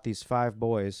 talking about these 5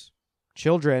 boys,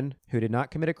 children who did not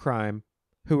commit a crime,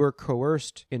 who were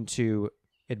coerced into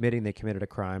admitting they committed a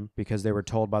crime because they were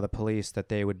told by the police that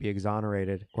they would be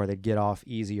exonerated or they'd get off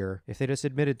easier if they just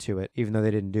admitted to it, even though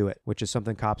they didn't do it, which is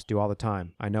something cops do all the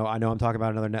time. I know I'm talking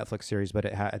about another Netflix series, but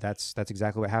that's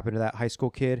exactly what happened to that high school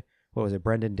kid. What was it,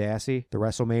 Brendan Dassey, the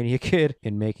WrestleMania kid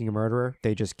in Making a Murderer?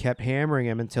 They just kept hammering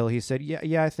him until he said,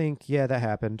 yeah, I think, that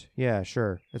happened. Yeah,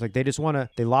 sure. It's like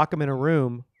they lock him in a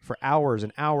room for hours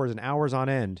and hours and hours on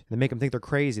end. They make them think they're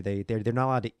crazy. They're not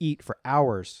allowed to eat for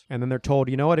hours. And then they're told,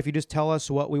 you know what, if you just tell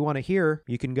us what we want to hear,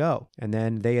 you can go. And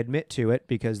then they admit to it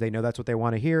because they know that's what they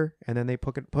want to hear. And then they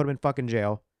put them in fucking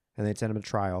jail and they send them to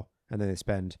trial. And then they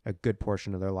spend a good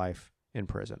portion of their life in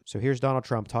prison. So here's Donald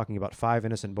Trump talking about 5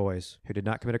 innocent boys who did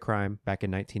not commit a crime back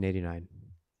in 1989.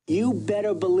 You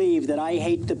better believe that I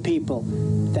hate the people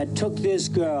that took this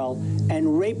girl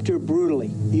and raped her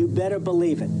brutally. You better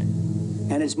believe it.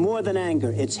 And it's more than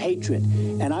anger, it's hatred.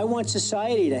 And I want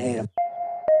society to hate them.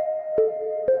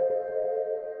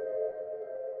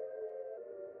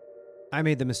 I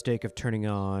made the mistake of turning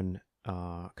on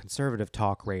conservative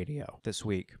talk radio this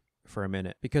week for a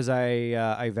minute because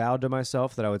I vowed to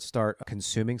myself that I would start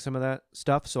consuming some of that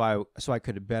stuff so I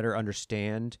could better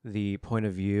understand the point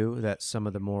of view that some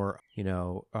of the more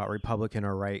Republican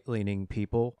or right-leaning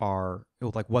people are,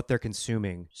 like what they're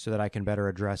consuming, so that I can better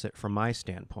address it from my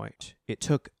standpoint. It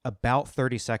took about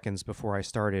 30 seconds before I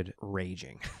started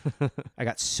raging. I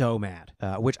got so mad,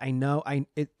 which I know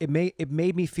it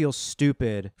made me feel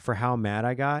stupid for how mad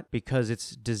I got because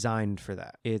it's designed for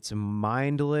that. It's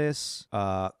mindless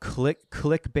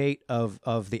clickbait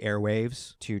of the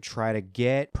airwaves to try to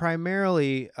get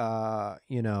primarily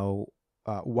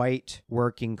white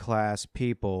working class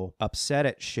people upset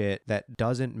at shit that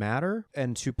doesn't matter,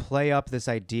 and to play up this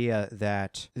idea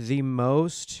that the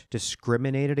most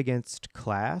discriminated against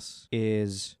class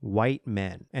is white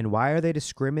men. And why are they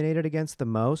discriminated against the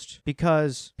most?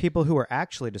 Because people who are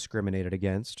actually discriminated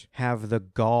against have the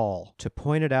gall to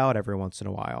point it out every once in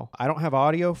a while. I don't have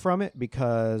audio from it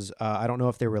because I don't know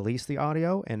if they release the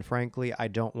audio, and frankly, I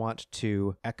don't want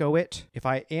to echo it. If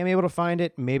I am able to find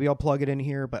it, maybe I'll plug it in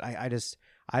here, but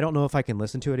I don't know if I can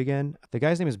listen to it again. The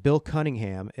guy's name is Bill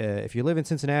Cunningham. If you live in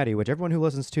Cincinnati, which everyone who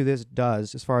listens to this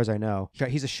does, as far as I know,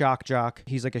 he's a shock jock.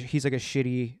 He's like a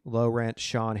shitty, low-rent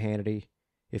Sean Hannity.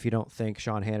 If you don't think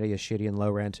Sean Hannity is shitty and low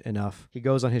rent enough. He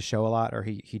goes on his show a lot, or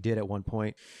he did at one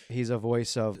point. He's a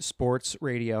voice of sports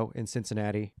radio in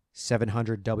Cincinnati,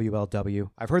 700 WLW.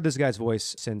 I've heard this guy's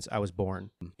voice since I was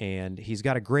born, and he's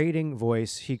got a grating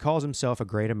voice. He calls himself a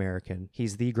great American.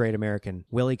 He's the great American,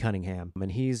 Willie Cunningham,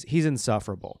 and he's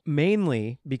insufferable.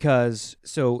 Mainly because,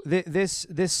 this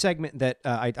segment that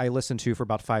I listened to for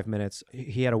about 5 minutes,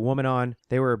 he had a woman on.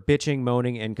 They were bitching,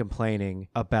 moaning, and complaining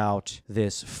about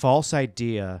this false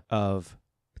idea of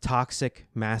toxic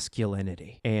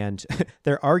masculinity. And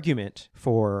their argument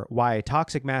for why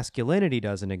toxic masculinity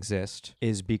doesn't exist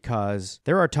is because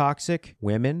there are toxic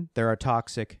women, there are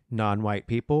toxic non-white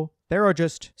people,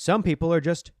 some people are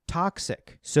just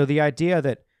toxic. So the idea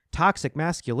that toxic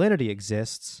masculinity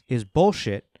exists is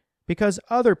bullshit because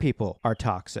other people are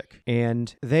toxic.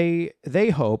 And they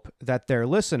hope that their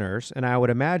listeners, and I would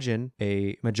imagine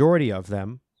a majority of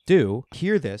them do,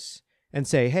 hear this and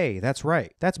say, hey, that's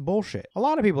right. That's bullshit. A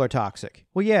lot of people are toxic.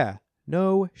 Well, yeah,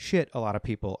 no shit, a lot of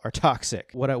people are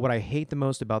toxic. What I hate the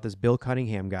most about this Bill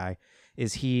Cunningham guy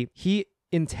is he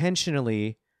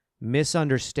intentionally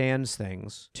misunderstands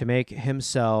things to make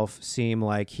himself seem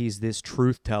like he's this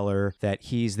truth teller, that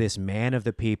he's this man of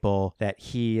the people, that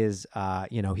he is,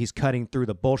 he's cutting through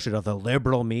the bullshit of the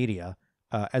liberal media,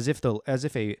 as if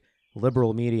a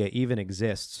liberal media even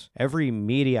exists. Every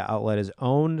media outlet is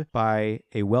owned by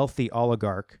a wealthy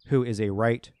oligarch who is a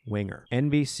right-winger.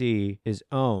 NBC is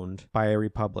owned by a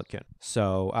Republican.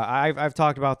 So I've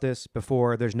talked about this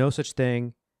before. There's no such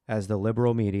thing as the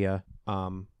liberal media.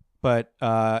 But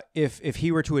if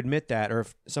he were to admit that, or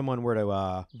if someone were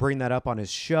to bring that up on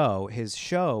his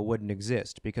show wouldn't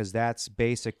exist, because that's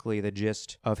basically the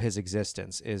gist of his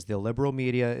existence, is the liberal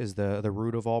media is the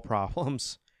root of all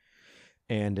problems.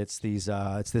 And it's this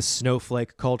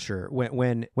snowflake culture.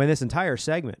 When this entire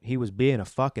segment, he was being a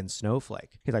fucking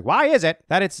snowflake. He's like, why is it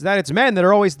that it's men that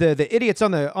are always the idiots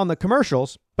on the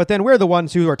commercials, but then we're the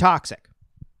ones who are toxic?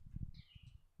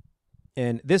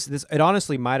 And this it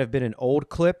honestly might have been an old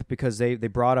clip because they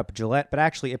brought up Gillette, but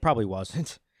actually it probably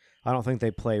wasn't. I don't think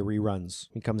they play reruns.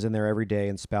 He comes in there every day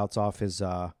and spouts off his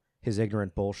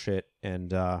ignorant bullshit,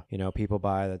 and people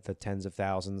by the tens of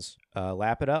thousands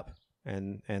lap it up.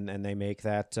 And they make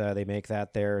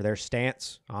that their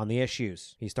stance on the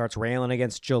issues. He starts railing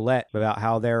against Gillette about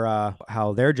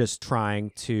how they're just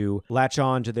trying to latch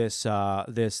on to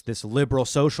this liberal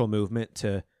social movement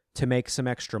to to make some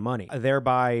extra money,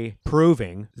 thereby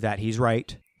proving that he's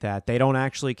right, that they don't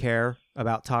actually care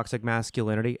about toxic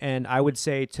masculinity. And I would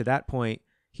say to that point,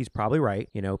 he's probably right.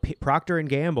 You know, Procter &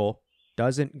 Gamble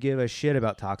doesn't give a shit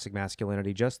about toxic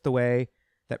masculinity, just the way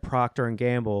that Procter &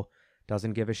 Gamble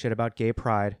doesn't give a shit about gay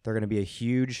pride. They're going to be a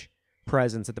huge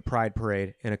presence at the Pride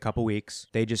Parade in a couple weeks.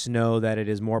 They just know that it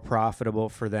is more profitable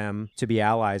for them to be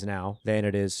allies now than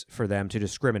it is for them to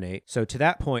discriminate. So to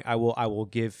that point, I will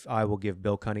give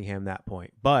Bill Cunningham that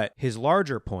point. But his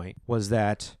larger point was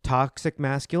that toxic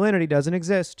masculinity doesn't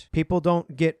exist. People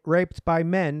don't get raped by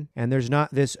men, and there's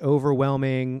not this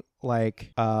overwhelming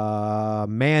like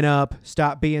man up,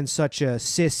 stop being such a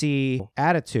sissy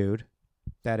attitude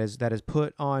that is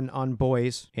put on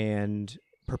boys and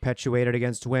perpetuated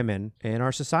against women in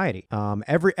our society.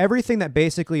 Everything that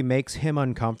basically makes him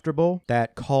uncomfortable,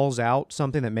 that calls out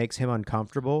something that makes him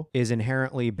uncomfortable, is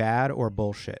inherently bad or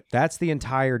bullshit. That's the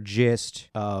entire gist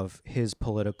of his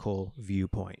political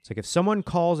viewpoint. It's like, if someone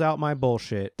calls out my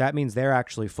bullshit, that means they're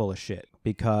actually full of shit.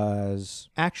 Because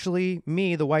actually,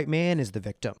 me, the white man, is the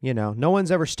victim. You know, no one's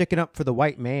ever sticking up for the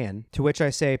white man. To which I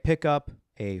say, pick up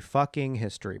a fucking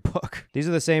history book. These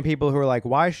are the same people who are like,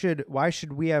 why should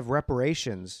we have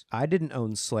reparations? I didn't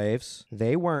own slaves.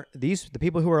 They weren't. The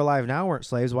people who are alive now weren't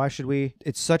slaves. Why should we?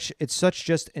 It's such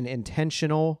just an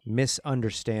intentional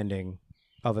misunderstanding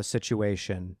of a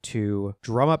situation to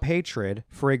drum up hatred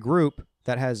for a group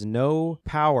that has no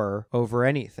power over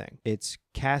anything. It's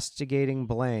castigating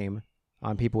blame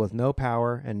on people with no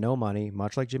power and no money,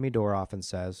 much like Jimmy Dore often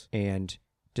says, and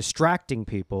distracting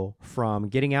people from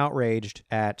getting outraged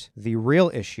at the real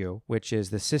issue, which is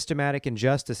the systematic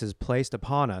injustices placed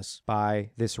upon us by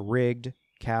this rigged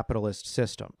capitalist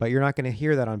system. But you're not going to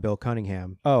hear that on Bill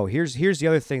Cunningham. Oh, here's the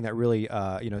other thing that really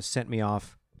sent me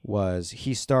off, was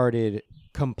he started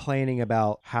complaining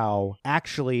about how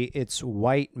actually it's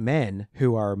white men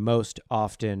who are most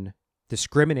often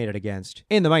discriminated against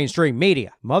in the mainstream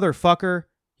media. Motherfucker,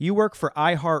 you work for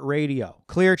iHeartRadio,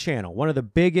 Clear Channel, one of the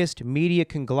biggest media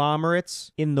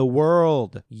conglomerates in the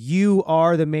world. You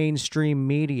are the mainstream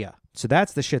media. So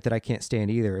that's the shit that I can't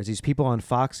stand either, is these people on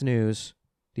Fox News,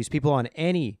 these people on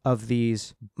any of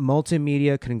these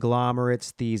multimedia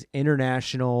conglomerates, these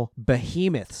international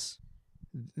behemoths,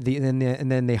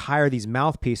 and then they hire these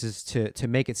mouthpieces to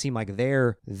make it seem like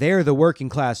they're the working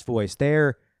class voice.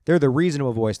 They're the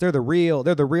reasonable voice. They're the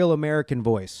real American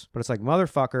voice. But it's like,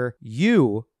 motherfucker,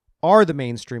 you are the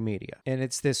mainstream media. And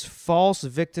it's this false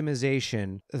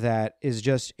victimization that is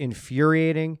just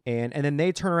infuriating. And then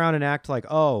they turn around and act like,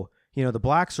 oh, you know, the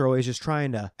blacks are always just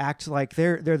trying to act like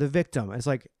they're the victim. And it's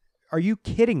like, are you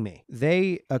kidding me?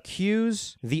 They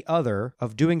accuse the other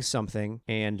of doing something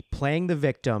and playing the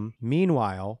victim.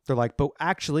 Meanwhile, they're like, but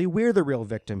actually, we're the real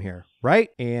victim here,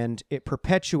 right? And it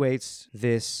perpetuates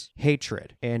this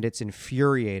hatred, and it's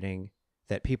infuriating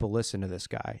that people listen to this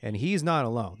guy. And he's not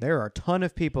alone. There are a ton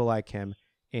of people like him,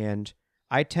 and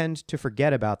I tend to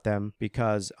forget about them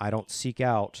because I don't seek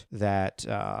out that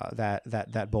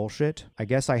bullshit. I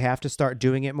guess I have to start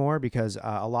doing it more because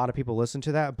a lot of people listen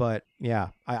to that. But yeah,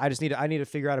 I just need to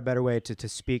figure out a better way to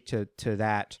speak to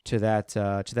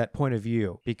that point of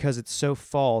view, because it's so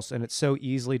false and it's so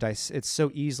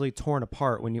easily torn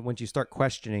apart once you start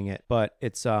questioning it. But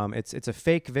it's a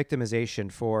fake victimization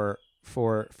for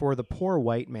the poor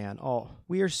white man. Oh,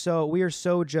 we are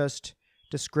so just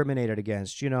discriminated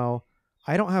against, you know.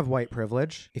 I don't have white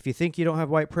privilege. If you think you don't have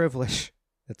white privilege,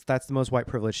 that's the most white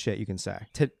privilege shit you can say.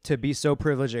 To be so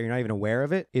privileged that you're not even aware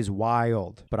of it is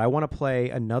wild. But I want to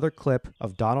play another clip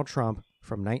of Donald Trump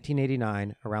from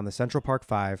 1989 around the Central Park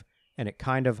Five, and it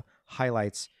kind of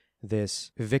highlights this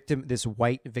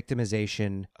white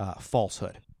victimization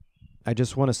falsehood. I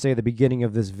just want to say the beginning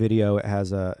of this video, it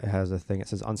has a thing. It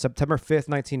says, on September 5th,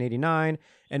 1989,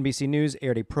 NBC News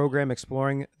aired a program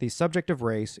exploring the subject of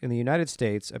race in the United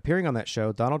States. Appearing on that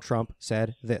show, Donald Trump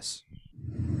said this.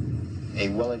 A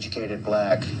well-educated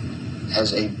black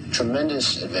has a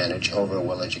tremendous advantage over a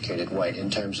well-educated white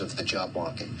in terms of the job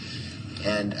market.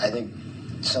 And I think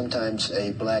sometimes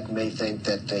a black may think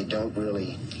that they don't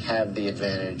really have the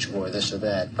advantage or this or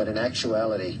that. But in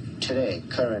actuality, today,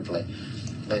 currently,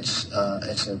 it's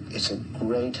a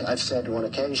great, I've said on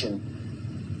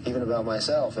occasion, even about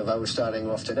myself, if I was starting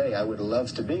off today, I would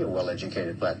love to be a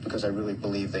well-educated black, because I really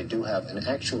believe they do have an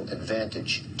actual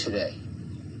advantage today.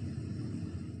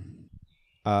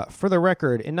 For the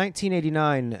record, in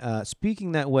 1989,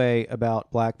 speaking that way about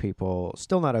black people,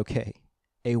 still not okay.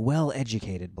 A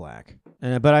well-educated black.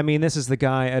 But I mean, this is the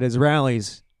guy at his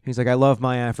rallies. He's like, I love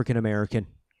my African-American.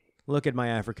 Look at my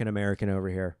African-American over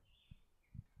here.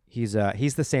 He's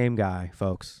the same guy,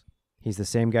 folks. He's the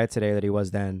same guy today that he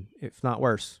was then, if not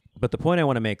worse. But the point I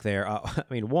want to make there,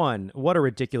 one, what a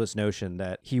ridiculous notion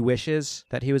that he wishes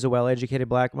that he was a well-educated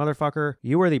black motherfucker.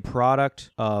 You are the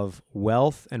product of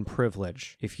wealth and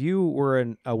privilege. If you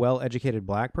were a well-educated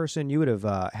black person, you would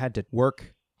have had to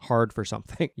work hard for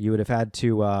something. You would have had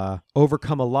to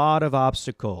overcome a lot of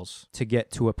obstacles to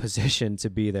get to a position to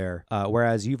be there.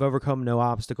 Whereas you've overcome no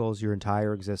obstacles your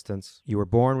entire existence. You were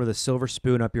born with a silver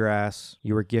spoon up your ass.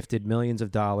 You were gifted millions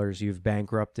of dollars. You've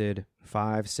bankrupted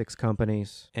 5-6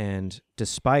 companies. And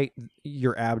despite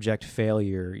your abject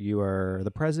failure, you are the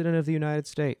president of the United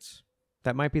States.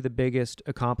 That might be the biggest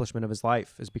accomplishment of his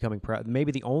life, is becoming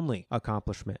maybe the only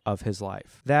accomplishment of his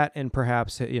life. That, and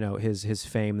perhaps his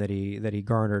fame that he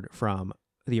garnered from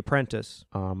The Apprentice,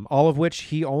 all of which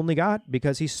he only got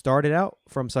because he started out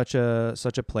from such a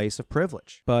place of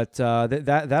privilege. But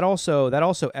that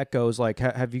also echoes, like,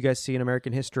 have you guys seen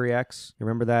American History X? You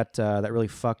remember that really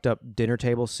fucked up dinner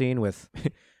table scene with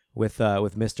with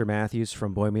Mr. Matthews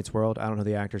from Boy Meets World? I don't know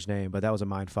the actor's name, but that was a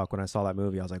mind fuck when I saw that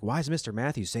movie. I was like, why is Mr.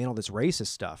 Matthews saying all this racist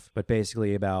stuff? But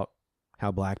basically about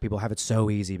how black people have it so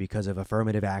easy because of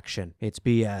affirmative action. It's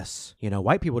BS.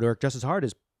 White people work just as hard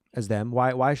as them.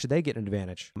 Why should they get an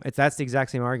advantage? That's the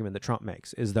exact same argument that Trump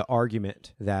makes, is the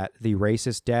argument that the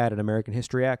racist dad in American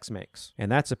History X makes.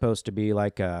 And that's supposed to be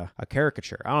like a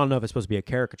caricature. I don't know if it's supposed to be a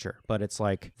caricature, but it's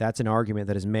like, that's an argument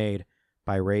that is made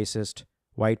by racist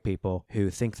white people who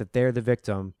think that they're the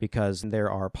victim because there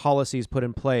are policies put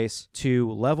in place to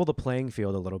level the playing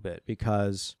field a little bit,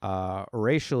 because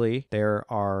racially there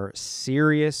are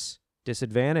serious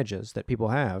disadvantages that people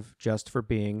have just for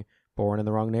being born in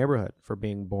the wrong neighborhood, for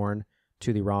being born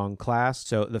to the wrong class.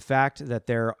 So the fact that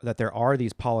there are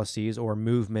these policies or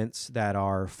movements that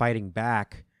are fighting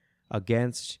back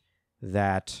against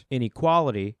that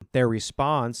inequality, their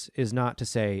response is not to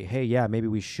say, hey, yeah, maybe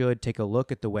we should take a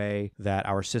look at the way that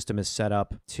our system is set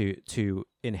up to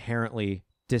inherently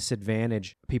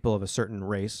disadvantage people of a certain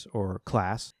race or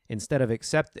class, instead of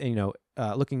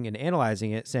looking and analyzing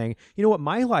it, saying, you know what,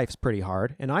 my life's pretty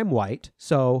hard and I'm white,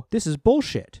 so this is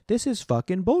bullshit. This is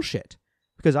fucking bullshit.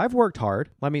 Because I've worked hard.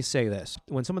 Let me say this.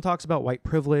 When someone talks about white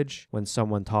privilege, when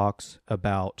someone talks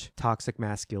about toxic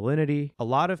masculinity, a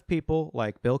lot of people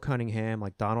like Bill Cunningham,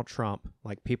 like Donald Trump,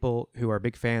 like people who are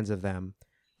big fans of them,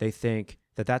 they think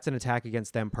that that's an attack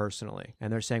against them personally.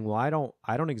 And they're saying, well, I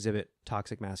don't exhibit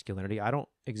toxic masculinity. I don't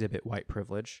exhibit white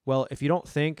privilege. Well, if you don't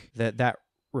think that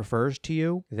refers to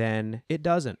you, then it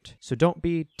doesn't. So don't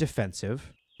be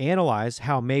defensive. Analyze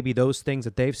how maybe those things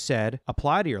that they've said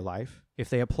apply to your life. If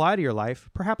they apply to your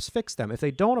life, perhaps fix them. If they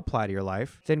don't apply to your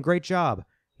life, then great job.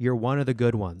 You're one of the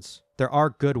good ones. There are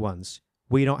good ones.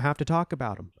 We don't have to talk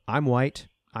about them. I'm white.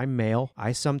 I'm male.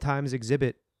 I sometimes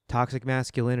exhibit toxic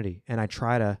masculinity, and I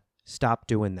try to stop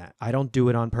doing that. I don't do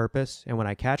it on purpose, and when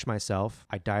I catch myself,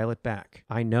 I dial it back.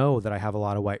 I know that I have a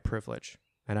lot of white privilege,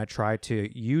 and I try to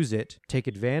use it, take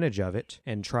advantage of it,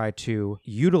 and try to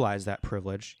utilize that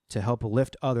privilege to help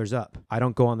lift others up. I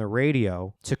don't go on the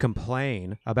radio to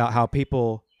complain about how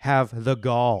people have the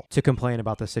gall to complain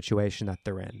about the situation that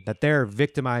they're in, that they're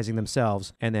victimizing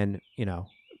themselves, and then,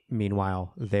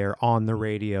 meanwhile, they're on the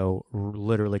radio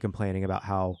literally complaining about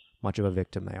how much of a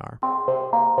victim they are.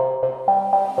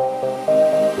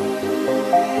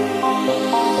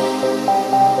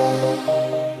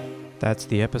 That's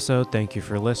the episode. Thank you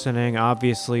for listening.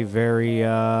 Obviously, very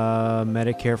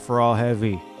Medicare for all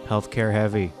heavy, healthcare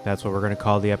heavy. That's what we're going to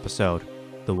call the episode.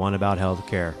 The one about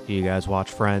healthcare. Do you guys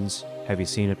watch Friends? Have you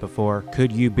seen it before?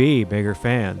 Could you be bigger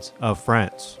fans of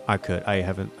Friends? I could. I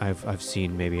haven't. I've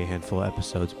seen maybe a handful of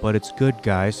episodes, but it's good,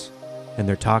 guys. And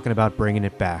they're talking about bringing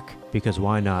it back, because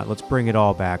why not? Let's bring it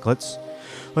all back. Let's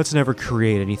never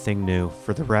create anything new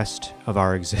for the rest of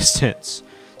our existence.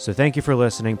 So thank you for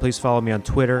listening. Please follow me on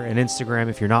Twitter and Instagram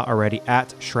if you're not already, at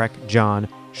ShrekJohn.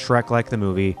 Shrek like the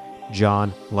movie,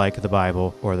 John like the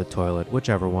Bible or the toilet,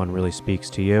 whichever one really speaks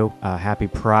to you. Happy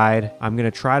Pride. I'm going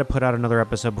to try to put out another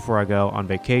episode before I go on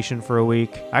vacation for a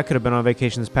week. I could have been on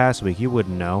vacation this past week. You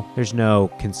wouldn't know. There's no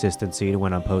consistency to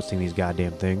when I'm posting these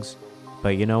goddamn things.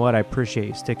 But you know what? I appreciate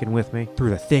you sticking with me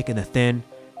through the thick and the thin.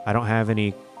 I don't have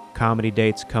any comedy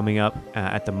dates coming up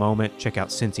at the moment. Check out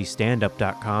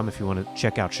cincystandup.com if you want to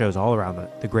check out shows all around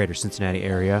the greater Cincinnati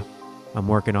area. I'm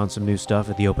working on some new stuff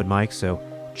at the open mic, so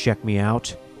check me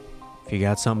out. If you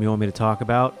got something you want me to talk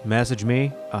about, message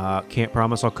me. Can't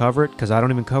promise I'll cover it, because I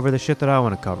don't even cover the shit that I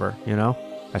want to cover,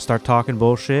 I start talking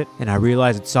bullshit, and I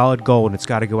realize it's solid gold, and it's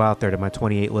got to go out there to my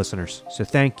 28 listeners. So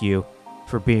thank you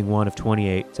for being one of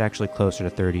 28. It's actually closer to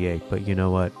 38, but you know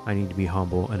what? I need to be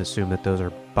humble and assume that those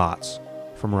are bots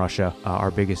from Russia, our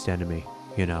biggest enemy,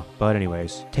 But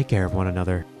anyways, take care of one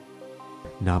another.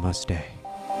 Namaste.